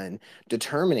one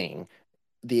determining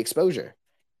the exposure.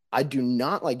 I do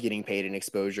not like getting paid in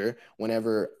exposure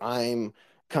whenever I'm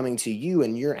coming to you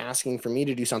and you're asking for me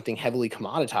to do something heavily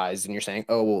commoditized and you're saying,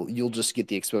 oh, well, you'll just get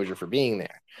the exposure for being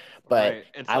there. But Right.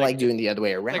 It's I like doing the other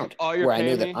way around all you're where I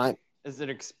know paying that me is an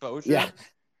exposure. yeah,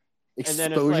 And then it's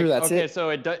like, exposure, that's okay, it.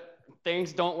 so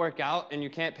things don't work out and you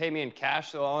can't pay me in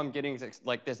cash, so all I'm getting is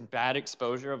like this bad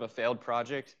exposure of a failed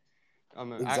project. I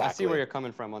see Exactly. where you're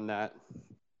coming from on that.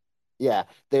 Yeah,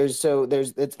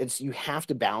 it's you have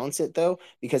to balance it though,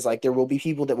 because like there will be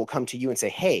people that will come to you and say,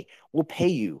 "Hey, we'll pay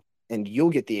you and you'll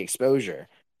get the exposure.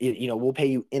 We'll pay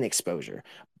you in exposure."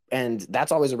 And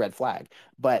that's always a red flag.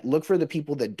 But look for the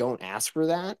people that don't ask for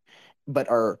that, but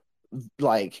are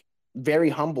like very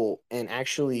humble and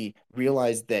actually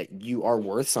realize that you are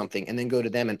worth something and then go to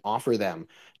them and offer them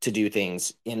to do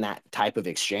things in that type of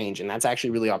exchange. And that's actually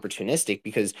really opportunistic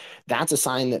because that's a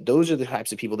sign that those are the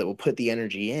types of people that will put the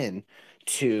energy in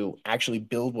to actually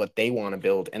build what they want to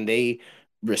build, and they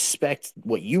respect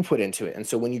what you put into it. And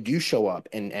so when you do show up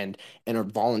and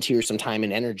volunteer some time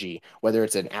and energy, whether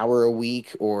it's an hour a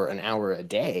week or an hour a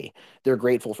day, they're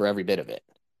grateful for every bit of it.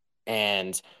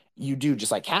 And you do,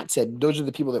 just like Kat said, those are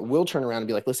the people that will turn around and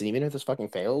be like, listen, even if this fucking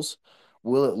fails,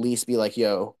 we'll at least be like,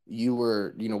 yo,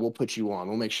 we'll put you on.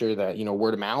 We'll make sure that,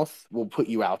 word of mouth, we'll put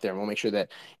you out there and we'll make sure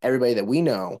that everybody that we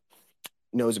know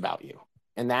knows about you.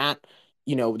 And that,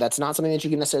 that's not something that you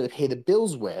can necessarily pay the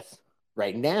bills with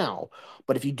right now.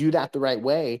 But if you do that the right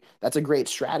way, that's a great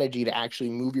strategy to actually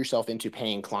move yourself into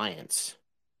paying clients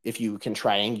if you can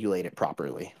triangulate it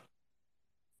properly.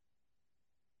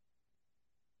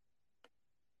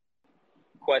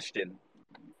 Question: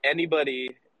 anybody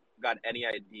got any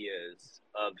ideas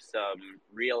of some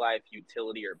real life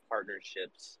utility or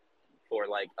partnerships for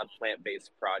like a plant-based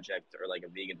project or like a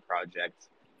vegan project?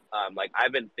 Like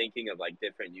I've been thinking of like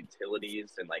different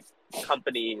utilities and like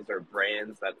companies or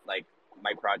brands that like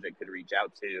my project could reach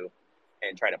out to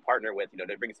and try to partner with,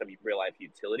 to bring some real life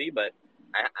utility. But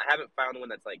I haven't found one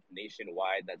that's like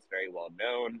nationwide that's very well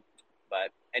known.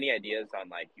 But any ideas on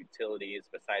like utilities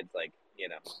besides like,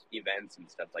 events and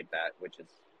stuff like that, which is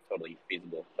totally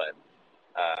feasible. But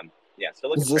yeah, so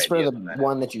looking Is this for the that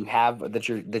one that you have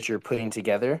that you're putting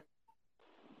together?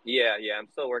 Yeah, I'm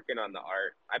still working on the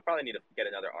art. I probably need to get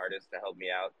another artist to help me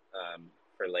out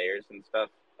for layers and stuff.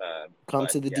 Come But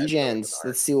to the yeah, still working on the DGens. art.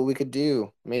 Let's see what we could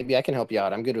do. Maybe I can help you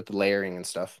out. I'm good with the layering and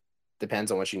stuff.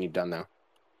 Depends on what you need done though.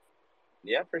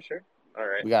 Yeah, for sure. All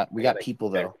right. We got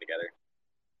people though. Together.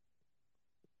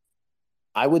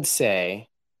 I would say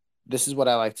this is what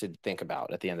I like to think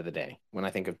about at the end of the day when I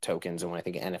think of tokens and when I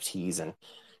think of NFTs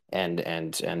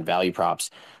and value props.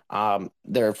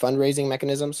 They're fundraising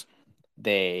mechanisms.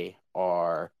 They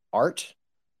are art,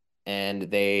 and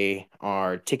they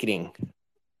are ticketing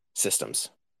systems.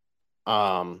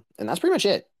 And that's pretty much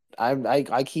it.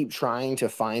 I keep trying to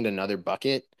find another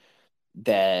bucket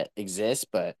that exists,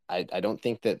 but I don't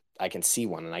think that I can see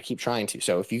one, and I keep trying to.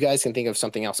 So if you guys can think of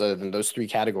something else other than those three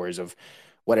categories of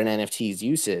what an NFT's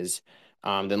use is,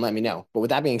 then let me know. But with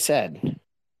that being said,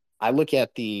 I look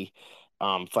at the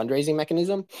fundraising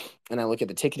mechanism and I look at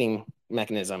the ticketing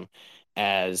mechanism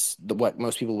as what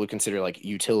most people would consider like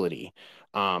utility.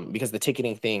 Because the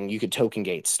ticketing thing, you could token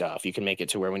gate stuff. You can make it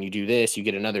to where when you do this, you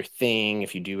get another thing.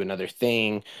 If you do another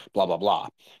thing, blah blah blah.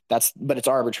 But it's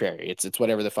arbitrary. It's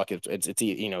whatever the fuck it's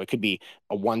it could be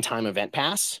a one-time event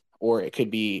pass or it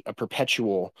could be a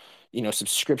perpetual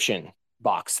subscription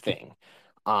box thing.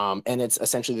 And it's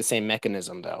essentially the same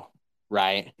mechanism though,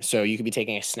 right? So you could be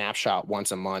taking a snapshot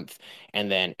once a month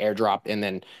and then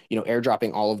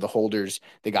airdropping all of the holders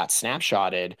that got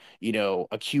snapshotted,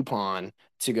 a coupon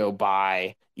to go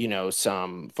buy,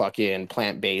 some fucking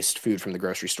plant-based food from the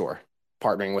grocery store,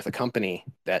 partnering with a company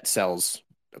that sells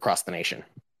across the nation.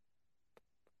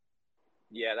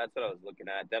 Yeah, that's what I was looking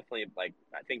at. Definitely, like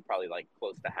I think probably like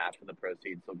close to half of the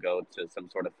proceeds will go to some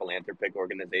sort of philanthropic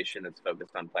organization that's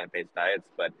focused on plant-based diets.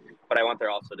 But I want there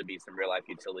also to be some real life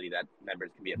utility that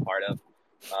members can be a part of.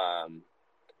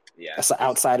 Yeah, That's just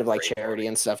outside of like charity brainstorming.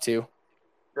 and stuff too.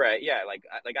 Right. Yeah.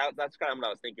 That's kind of what I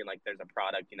was thinking. Like, there's a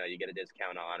product, you get a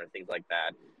discount on, or things like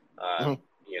that. Mhm.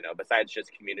 Besides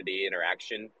just community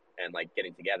interaction and like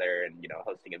getting together and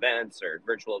hosting events or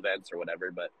virtual events or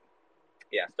whatever. But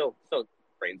yeah, still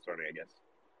brainstorming, I guess.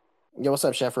 Yo, what's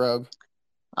up, Chef Rogue?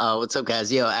 What's up,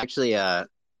 guys? Yo, actually, it's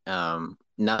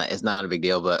not a big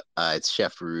deal, but it's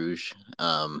Chef Rouge.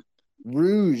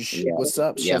 Rouge. Yeah, What's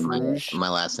up, yeah, Chef my Rouge? my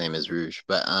last name is Rouge,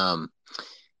 but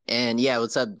and yeah,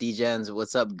 what's up, DJs?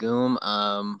 What's up, Goom?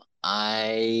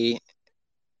 I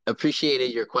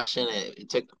appreciated your question. It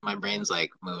took my brain's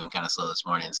like moving kind of slow this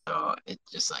morning, so it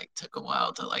just like took a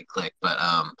while to like click. But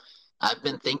I've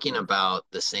been thinking about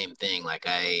the same thing. Like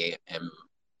I am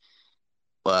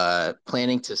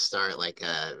planning to start like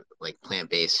a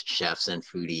plant-based chefs and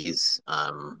foodies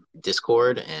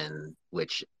Discord, and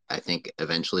which I think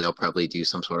eventually I'll probably do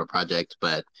some sort of project.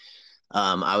 But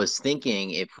I was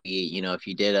thinking if if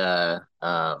you did a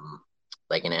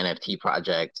like an NFT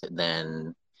project,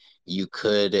 then you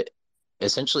could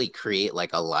essentially create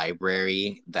like a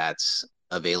library that's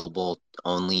available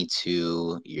only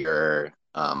to your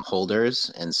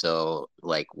holders. And so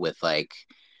like with like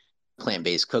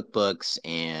plant-based cookbooks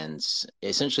and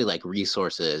essentially like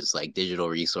resources, like digital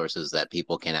resources that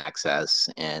people can access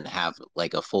and have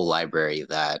like a full library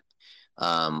that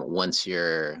once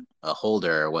you're a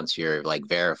holder, once you're like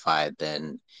verified,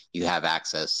 then you have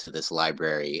access to this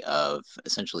library of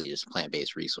essentially just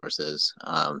plant-based resources.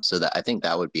 So that I think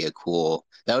that would be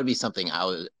that would be something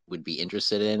would be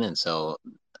interested in. And so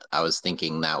I was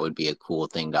thinking that would be a cool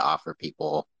thing to offer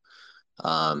people.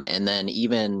 And then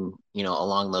even,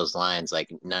 along those lines,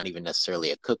 like not even necessarily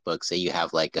a cookbook, say you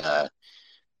have like the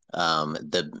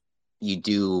you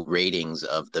do ratings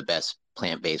of the best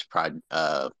plant-based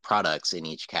products in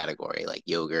each category, like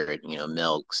yogurt,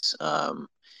 milks,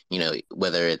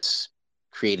 whether it's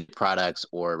created products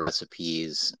or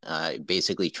recipes,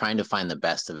 basically trying to find the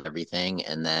best of everything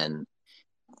and then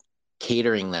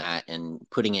catering that and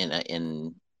putting it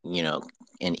in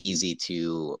an easy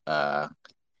to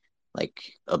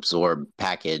like absorb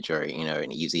package, or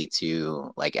an easy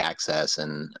to like access,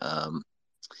 and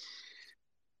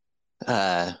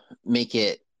make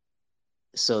it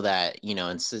so that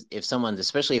if someone's,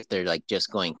 especially if they're like just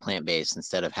going plant-based,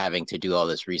 instead of having to do all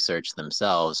this research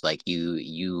themselves, like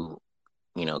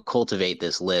cultivate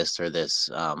this list or this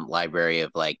library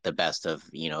of like the best of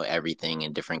everything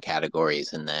in different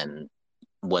categories, and then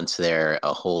once they're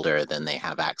a holder, then they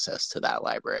have access to that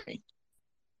library.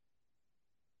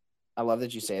 I love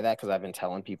that you say that because I've been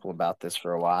telling people about this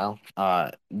for a while.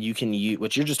 You can use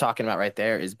what you're just talking about right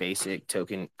there is basic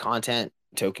token content,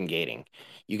 token gating.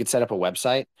 You could set up a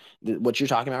website. What you're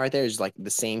talking about right there is like the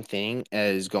same thing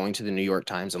as going to the New York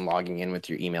Times and logging in with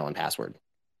your email and password.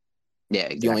 Yeah,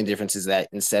 The only exactly. difference is that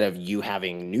instead of you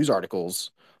having news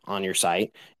articles on your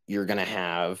site, you're going to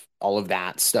have all of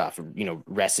that stuff,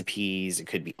 recipes. It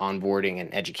could be onboarding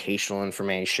and educational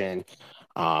information,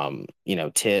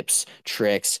 tips,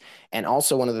 tricks. And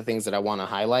also one of the things that I want to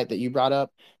highlight that you brought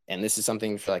up, and this is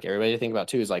something for like everybody to think about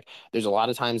too, is like there's a lot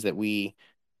of times that we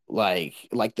like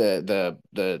the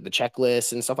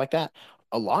checklist and stuff like that.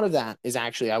 A lot of that is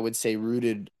actually, I would say,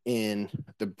 rooted in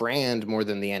the brand more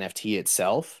than the NFT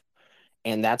itself.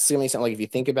 And that's gonna be something like if you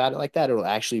think about it like that, it'll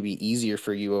actually be easier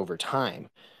for you over time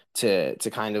to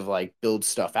kind of like build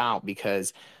stuff out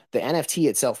because the NFT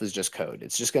itself is just code.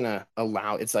 It's just gonna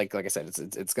allow it's like I said,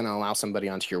 it's gonna allow somebody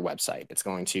onto your website. It's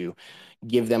going to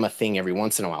give them a thing every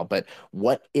once in a while. But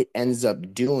what it ends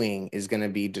up doing is gonna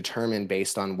be determined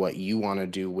based on what you want to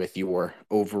do with your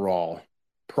overall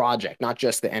project, not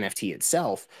just the NFT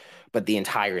itself, but the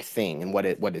entire thing and what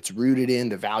it's rooted in,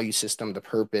 the value system, the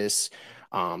purpose,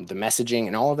 the messaging,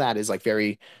 and all of that is like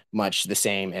very much the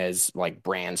same as like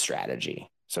brand strategy.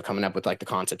 So coming up with like the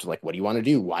concept of like, what do you want to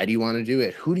do? Why do you want to do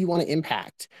it? Who do you want to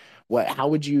impact? How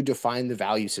would you define the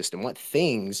value system? What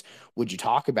things would you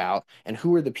talk about? And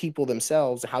who are the people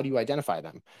themselves? How do you identify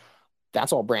them?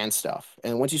 That's all brand stuff.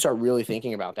 And once you start really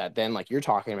thinking about that, then like you're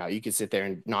talking about, you could sit there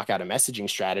and knock out a messaging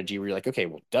strategy where you're like, okay,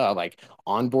 well, duh, like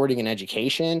onboarding and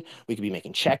education, we could be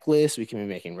making checklists, we can be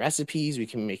making recipes, we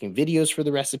can be making videos for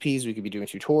the recipes, we could be doing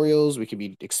tutorials, we could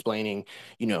be explaining,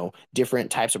 different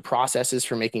types of processes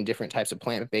for making different types of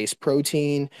plant-based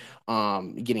protein,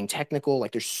 getting technical.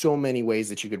 Like there's so many ways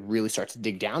that you could really start to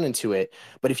dig down into it.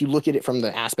 But if you look at it from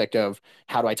the aspect of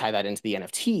how do I tie that into the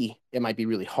NFT, it might be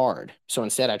really hard. So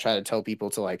instead, I try to tell people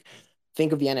to like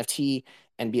think of the NFT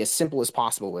and be as simple as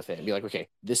possible with it and be like, okay,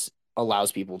 this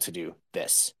allows people to do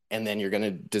this. And then you're going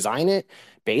to design it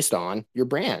based on your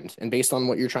brand and based on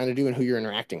what you're trying to do and who you're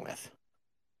interacting with.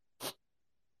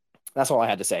 That's all I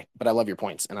had to say. But I love your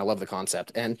points and I love the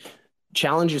concept. And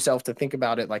challenge yourself to think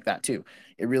about it like that too.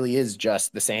 It really is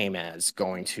just the same as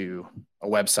going to a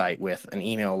website with an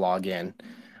email login,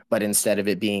 but instead of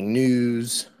it being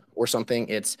news or something,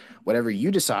 it's whatever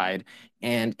you decide.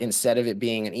 And instead of it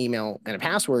being an email and a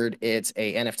password, it's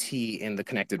a NFT in the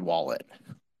connected wallet.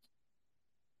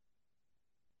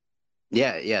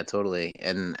 Yeah, totally.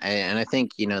 And I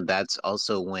think, that's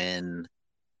also when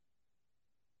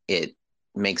it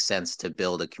makes sense to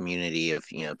build a community of,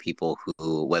 people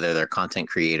who, whether they're content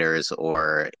creators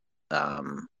or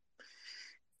um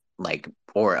like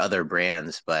or other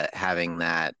brands, but having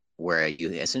that where you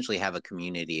essentially have a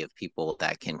community of people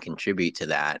that can contribute to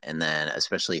that. And then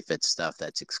especially if it's stuff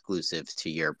that's exclusive to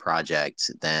your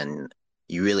project, then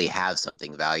you really have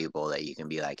something valuable that you can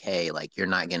be like, hey, like you're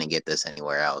not going to get this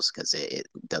anywhere else because it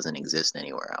doesn't exist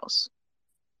anywhere else.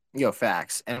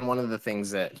 Facts. And one of the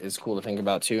things that is cool to think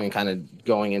about too, and kind of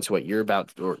going into what you're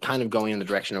about, or kind of going in the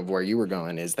direction of where you were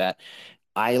going, is that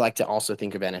I like to also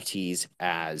think of NFTs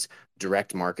as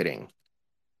direct marketing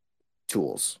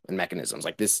tools and mechanisms.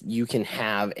 Like this, you can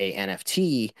have a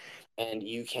NFT and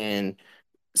you can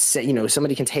say,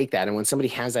 somebody can take that. And when somebody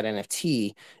has that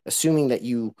NFT, assuming that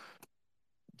you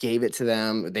gave it to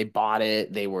them, they bought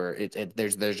it,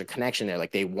 there's a connection there.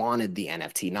 Like they wanted the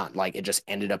NFT, not like it just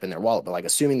ended up in their wallet, but like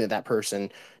assuming that that person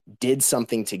did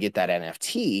something to get that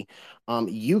NFT,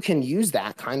 you can use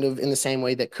that kind of in the same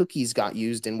way that cookies got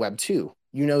used in Web 2.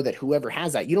 You know that whoever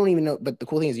has that, you don't even know, but the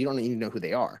cool thing is you don't even know who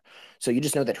they are. So you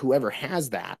just know that whoever has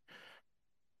that,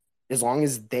 as long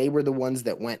as they were the ones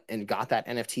that went and got that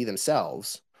NFT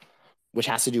themselves, which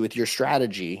has to do with your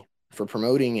strategy for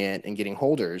promoting it and getting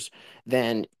holders,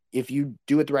 then if you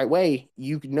do it the right way,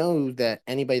 you know that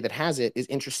anybody that has it is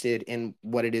interested in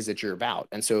what it is that you're about.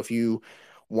 And so if you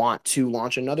want to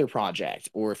launch another project,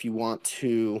 or if you want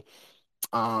to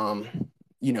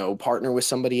partner with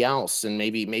somebody else, and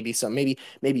maybe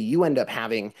you end up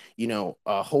having,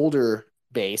 a holder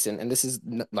base, and this is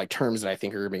like terms that I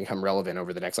think are going to become relevant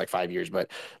over the next like 5 years.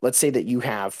 But let's say that you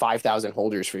have 5,000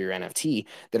 holders for your NFT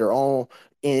that are all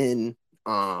in,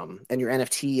 and your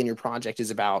NFT and your project is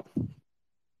about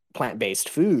plant-based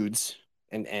foods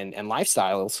and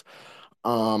lifestyles,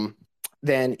 um,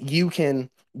 then you can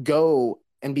go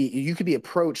and you could be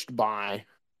approached by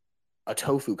a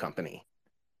tofu company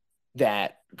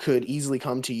that could easily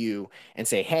come to you and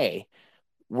say, hey,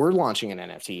 we're launching an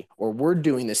NFT, or we're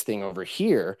doing this thing over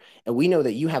here. And we know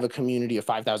that you have a community of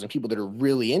 5,000 people that are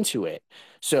really into it.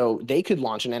 So they could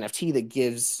launch an NFT that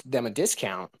gives them a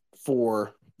discount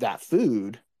for that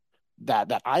food,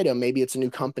 that item. Maybe it's a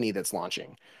new company that's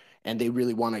launching and they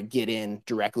really want to get in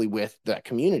directly with that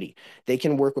community. They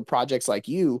can work with projects like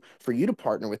you, for you to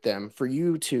partner with them, for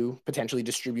you to potentially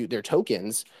distribute their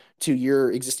tokens to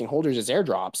your existing holders as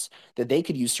airdrops that they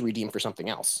could use to redeem for something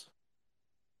else.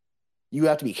 You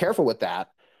have to be careful with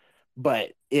that,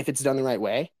 but if it's done the right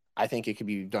way, I think it could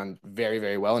be done very,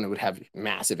 very well, and it would have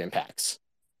massive impacts.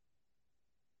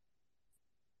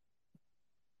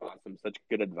 Awesome. Such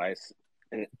good advice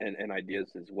and ideas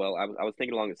as well. I was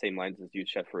thinking along the same lines as you,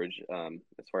 Chef Rouge,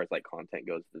 as far as like content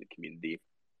goes to the community,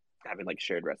 having like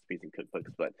shared recipes and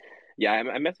cookbooks. But yeah,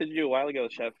 I messaged you a while ago,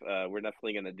 Chef. We're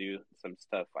definitely going to do some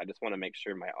stuff. I just want to make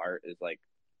sure my art is like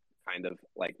kind of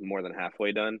like more than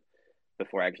halfway done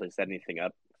before I actually set anything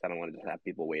up, because I don't want to just have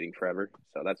people waiting forever.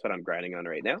 So that's what I'm grinding on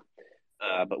right now.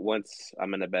 But once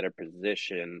I'm in a better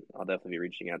position, I'll definitely be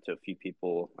reaching out to a few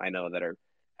people I know that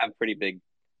have pretty big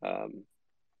um,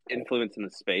 influence in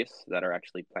the space that are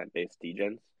actually plant-based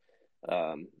degens.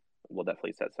 We'll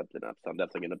definitely set something up. So I'm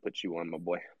definitely going to put you on, my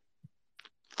boy.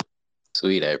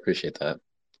 Sweet, I appreciate that.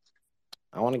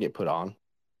 I want to get put on.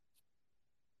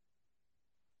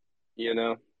 You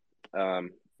got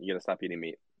to stop eating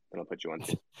meat. Then I'll put you on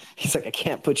too. He's like, I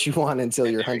can't put you on until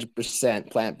you're 100%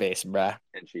 plant-based, bruh.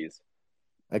 And cheese.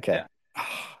 Okay. Yeah.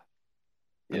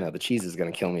 I know the cheese is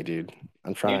gonna kill me, dude.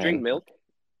 I'm Do trying. you drink milk?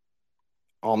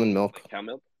 Almond milk. Like cow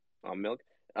milk? Almond milk?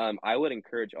 I would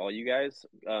encourage all you guys,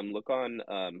 look on,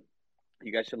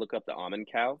 you guys should look up the almond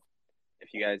cow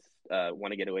if you guys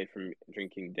want to get away from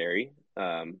drinking dairy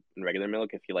and regular milk.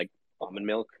 If you like almond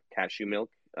milk, cashew milk,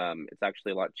 it's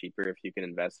actually a lot cheaper if you can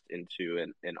invest into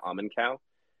an almond cow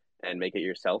and make it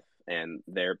yourself. And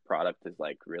their product is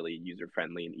like really user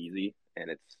friendly and easy, and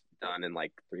it's done in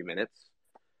like 3 minutes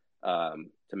to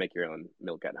make your own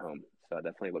milk at home. So I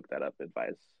definitely look that up.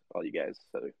 Advise all you guys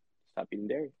so stop eating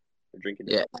dairy or drinking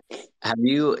dairy. Yeah. Have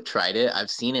you tried it? I've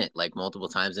seen it like multiple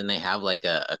times, and they have like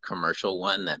a commercial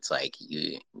one that's like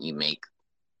you make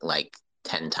like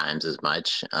 10 times as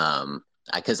much.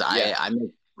 Because I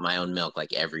make my own milk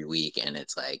like every week, and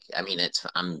it's like, I mean,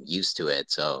 I'm used to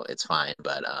it, so it's fine.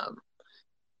 But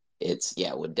it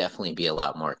would definitely be a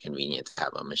lot more convenient to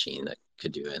have a machine that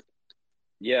could do it.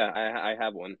 Yeah, I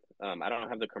have one. I don't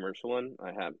have the commercial one.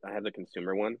 I have the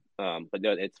consumer one. But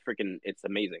no, it's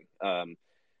amazing.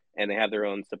 And they have their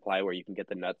own supply where you can get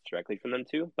the nuts directly from them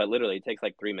too. But literally, it takes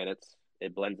like 3 minutes.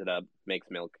 It blends it up, makes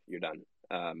milk. You're done.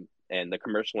 And the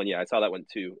commercial one, yeah, I saw that one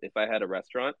too. If I had a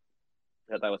restaurant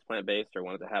that was plant based or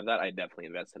wanted to have that, I'd definitely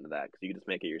invest into that because you can just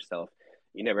make it yourself.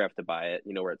 You never have to buy it.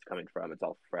 You know where it's coming from. It's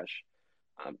all fresh.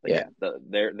 But Yeah.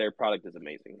 their product is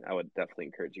amazing. I would definitely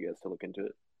encourage you guys to look into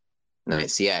it.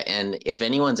 Nice. Yeah. And if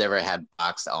anyone's ever had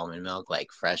boxed almond milk,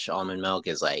 like fresh almond milk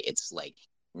is like, it's like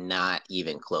not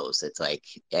even close. It's like,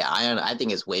 yeah, I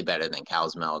think it's way better than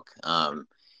cow's milk. And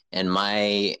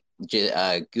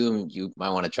Goom, you might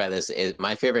want to try this.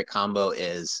 My favorite combo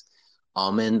is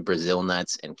almond, Brazil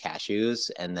nuts, and cashews.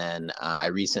 And then I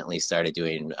recently started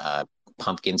doing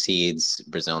pumpkin seeds,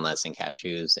 Brazil nuts, and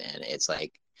cashews. And it's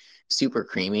like super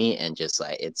creamy and just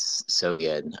like it's so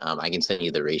good. I can send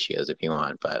you the ratios if you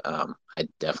want, but I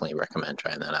definitely recommend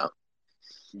trying that out.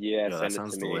 Yeah, Yo, that send it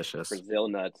sounds to me. delicious. Brazil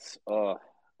nuts. Oh,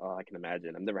 I can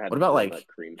imagine. I've never had What about Brazil nut like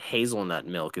cream. hazelnut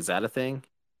milk? Is that a thing?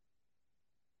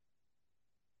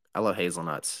 I love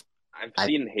hazelnuts. I've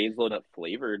seen hazelnut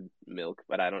flavored milk,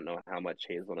 but I don't know how much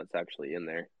hazelnut's actually in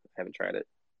there. I haven't tried it.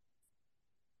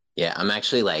 Yeah, I'm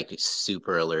actually like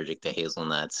super allergic to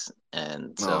hazelnuts,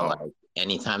 and so like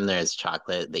anytime there's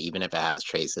chocolate, that even if it has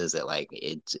traces,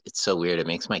 it's so weird. It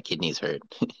makes my kidneys hurt.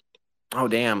 Oh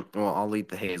damn. Well, I'll eat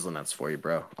the hazelnuts for you,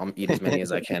 bro. I'll eat as many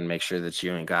as I can. Make sure that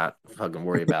you ain't got fucking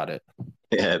worry about it.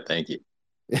 Yeah, thank you.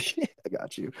 I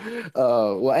got you.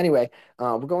 Well, anyway,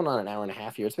 we're going on an hour and a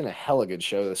half here. It's been a hella good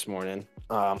show this morning.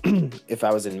 If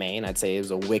I was in Maine, I'd say it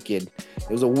was a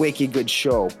wicked good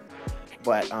show.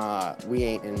 But we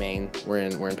ain't in Maine. We're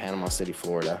in Panama City,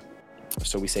 Florida.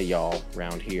 So we say y'all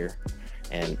around here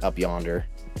and up yonder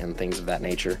and things of that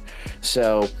nature.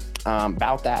 So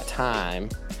about that time,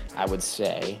 I would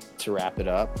say to wrap it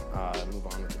up, move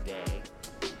on with the day.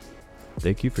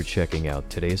 Thank you for checking out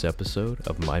today's episode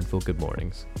of Mindful Good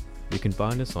Mornings. You can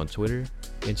find us on Twitter,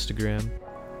 Instagram,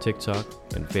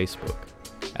 TikTok, and Facebook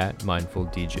at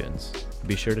MindfulGMs.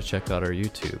 Be sure to check out our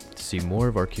YouTube to see more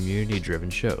of our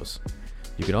community-driven shows.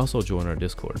 You can also join our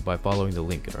Discord by following the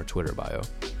link in our Twitter bio.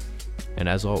 And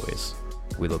as always,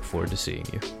 we look forward to seeing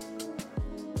you.